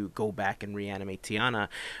going to go back and reanimate Tiana?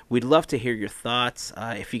 We'd love to hear your thoughts.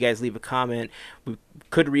 If you guys leave a comment, we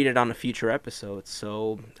could read it on a future episode.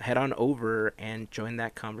 So head on over and join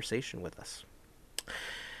that conversation with us.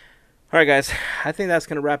 All right, guys, I think that's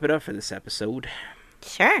going to wrap it up for this episode.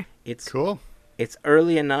 Sure. It's Cool. It's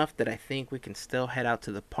early enough that I think we can still head out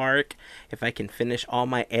to the park if I can finish all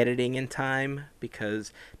my editing in time,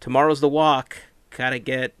 because tomorrow's the walk. Gotta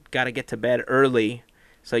get to bed early.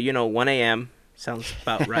 So, 1 a.m. sounds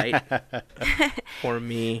about right for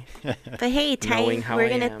me. But hey, Knowing Ty, how we're I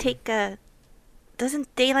going am. to take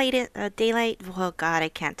doesn't daylight, oh God, I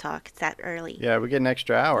can't talk. It's that early. Yeah, we get an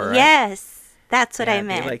extra hour, right? Yes. That's what Yeah, I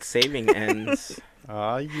meant. Daylight saving ends.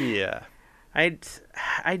 Oh, yeah. I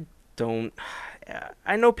don't.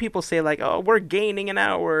 I know people say like, "Oh, we're gaining an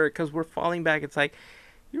hour because we're falling back." It's like,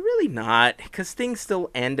 you're really not, because things still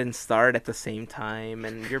end and start at the same time,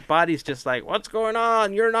 and your body's just like, "What's going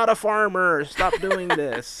on? You're not a farmer. Stop doing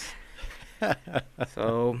this."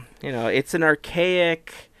 So it's an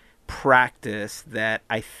archaic practice that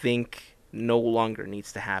I think no longer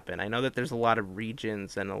needs to happen. I know that there's a lot of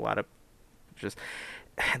regions and a lot of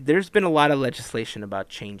there's been a lot of legislation about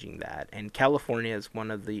changing that, and California is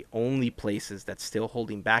one of the only places that's still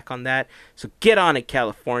holding back on that. So get on it,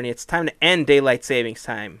 California. It's time to end daylight savings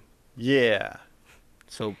time. Yeah.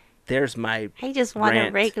 So there's my I just want rant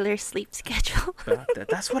a regular sleep schedule. about that.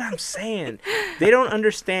 That's what I'm saying. They don't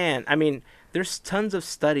understand. I mean, there's tons of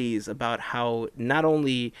studies about how not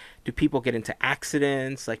only do people get into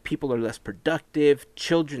accidents, like people are less productive,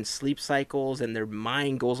 children's sleep cycles and their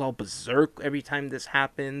mind goes all berserk every time this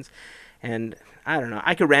happens. And I don't know.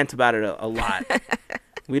 I could rant about it a lot.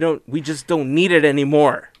 We just don't need it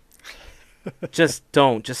anymore. Just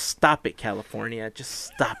don't. Just stop it, California. Just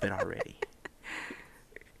stop it already.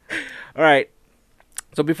 All right.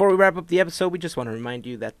 So before we wrap up the episode, we just want to remind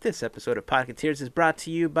you that this episode of Podcateers is brought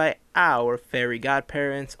to you by our fairy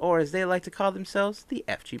godparents, or as they like to call themselves, the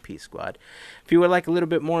FGP Squad. If you would like a little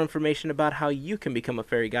bit more information about how you can become a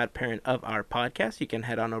fairy godparent of our podcast, you can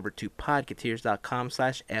head on over to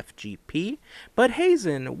podcateers.com/FGP. But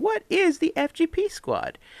Hazen, what is the FGP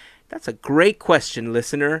Squad? That's a great question,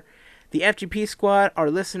 listener. The FGP Squad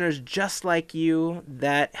are listeners just like you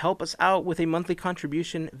that help us out with a monthly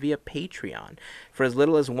contribution via Patreon. For as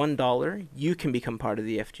little as $1, you can become part of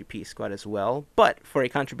the FGP Squad as well. But for a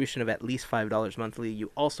contribution of at least $5 monthly,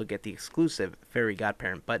 you also get the exclusive Fairy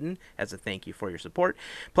Godparent button as a thank you for your support.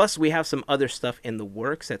 Plus, we have some other stuff in the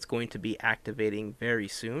works that's going to be activating very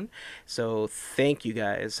soon. So thank you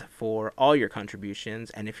guys for all your contributions.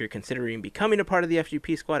 And if you're considering becoming a part of the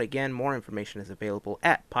FGP Squad, again, more information is available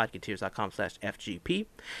at podcateers.com/FGP.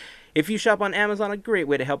 If you shop on Amazon, a great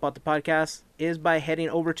way to help out the podcast is by heading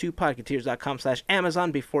over to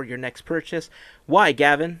podcateers.com/Amazon before your next purchase. Why,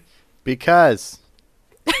 Gavin? Because.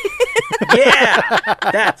 Yeah,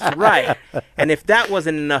 that's right. And if that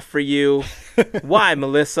wasn't enough for you, why,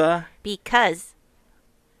 Melissa? Because.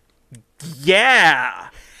 Yeah,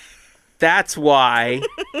 that's why.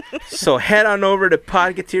 So head on over to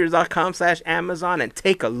podcateers.com/Amazon and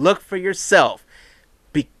take a look for yourself.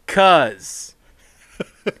 Because.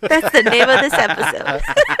 That's the name of this episode.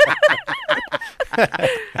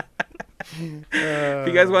 If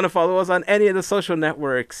you guys want to follow us on any of the social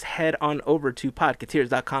networks, head on over to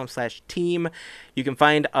podcateers.com/team. You can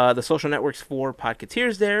find the social networks for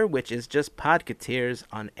Podcateers there, which is just Podcateers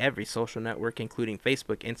on every social network, including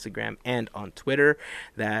Facebook, Instagram, and on Twitter.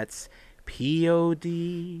 That's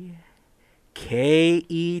PODKETEERS.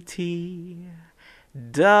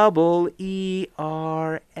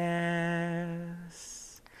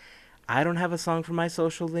 I don't have a song for my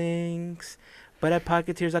social links, but at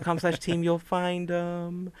podcateers.com/team you'll find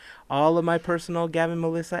them. All of my personal Gavin,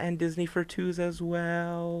 Melissa, and Disney for twos as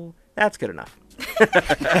well. That's good enough.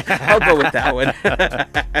 I'll go with that one.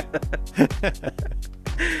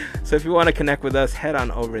 So if you want to connect with us, head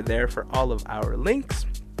on over there for all of our links.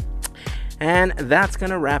 And that's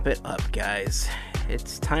going to wrap it up, guys.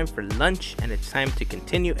 It's time for lunch, and it's time to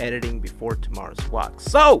continue editing before tomorrow's walk.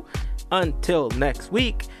 So, until next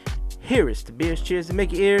week, here is to Beers, Cheers, and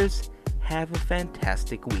Mickey Ears. Have a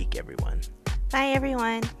fantastic week, everyone. Bye,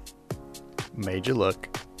 everyone. Made you look.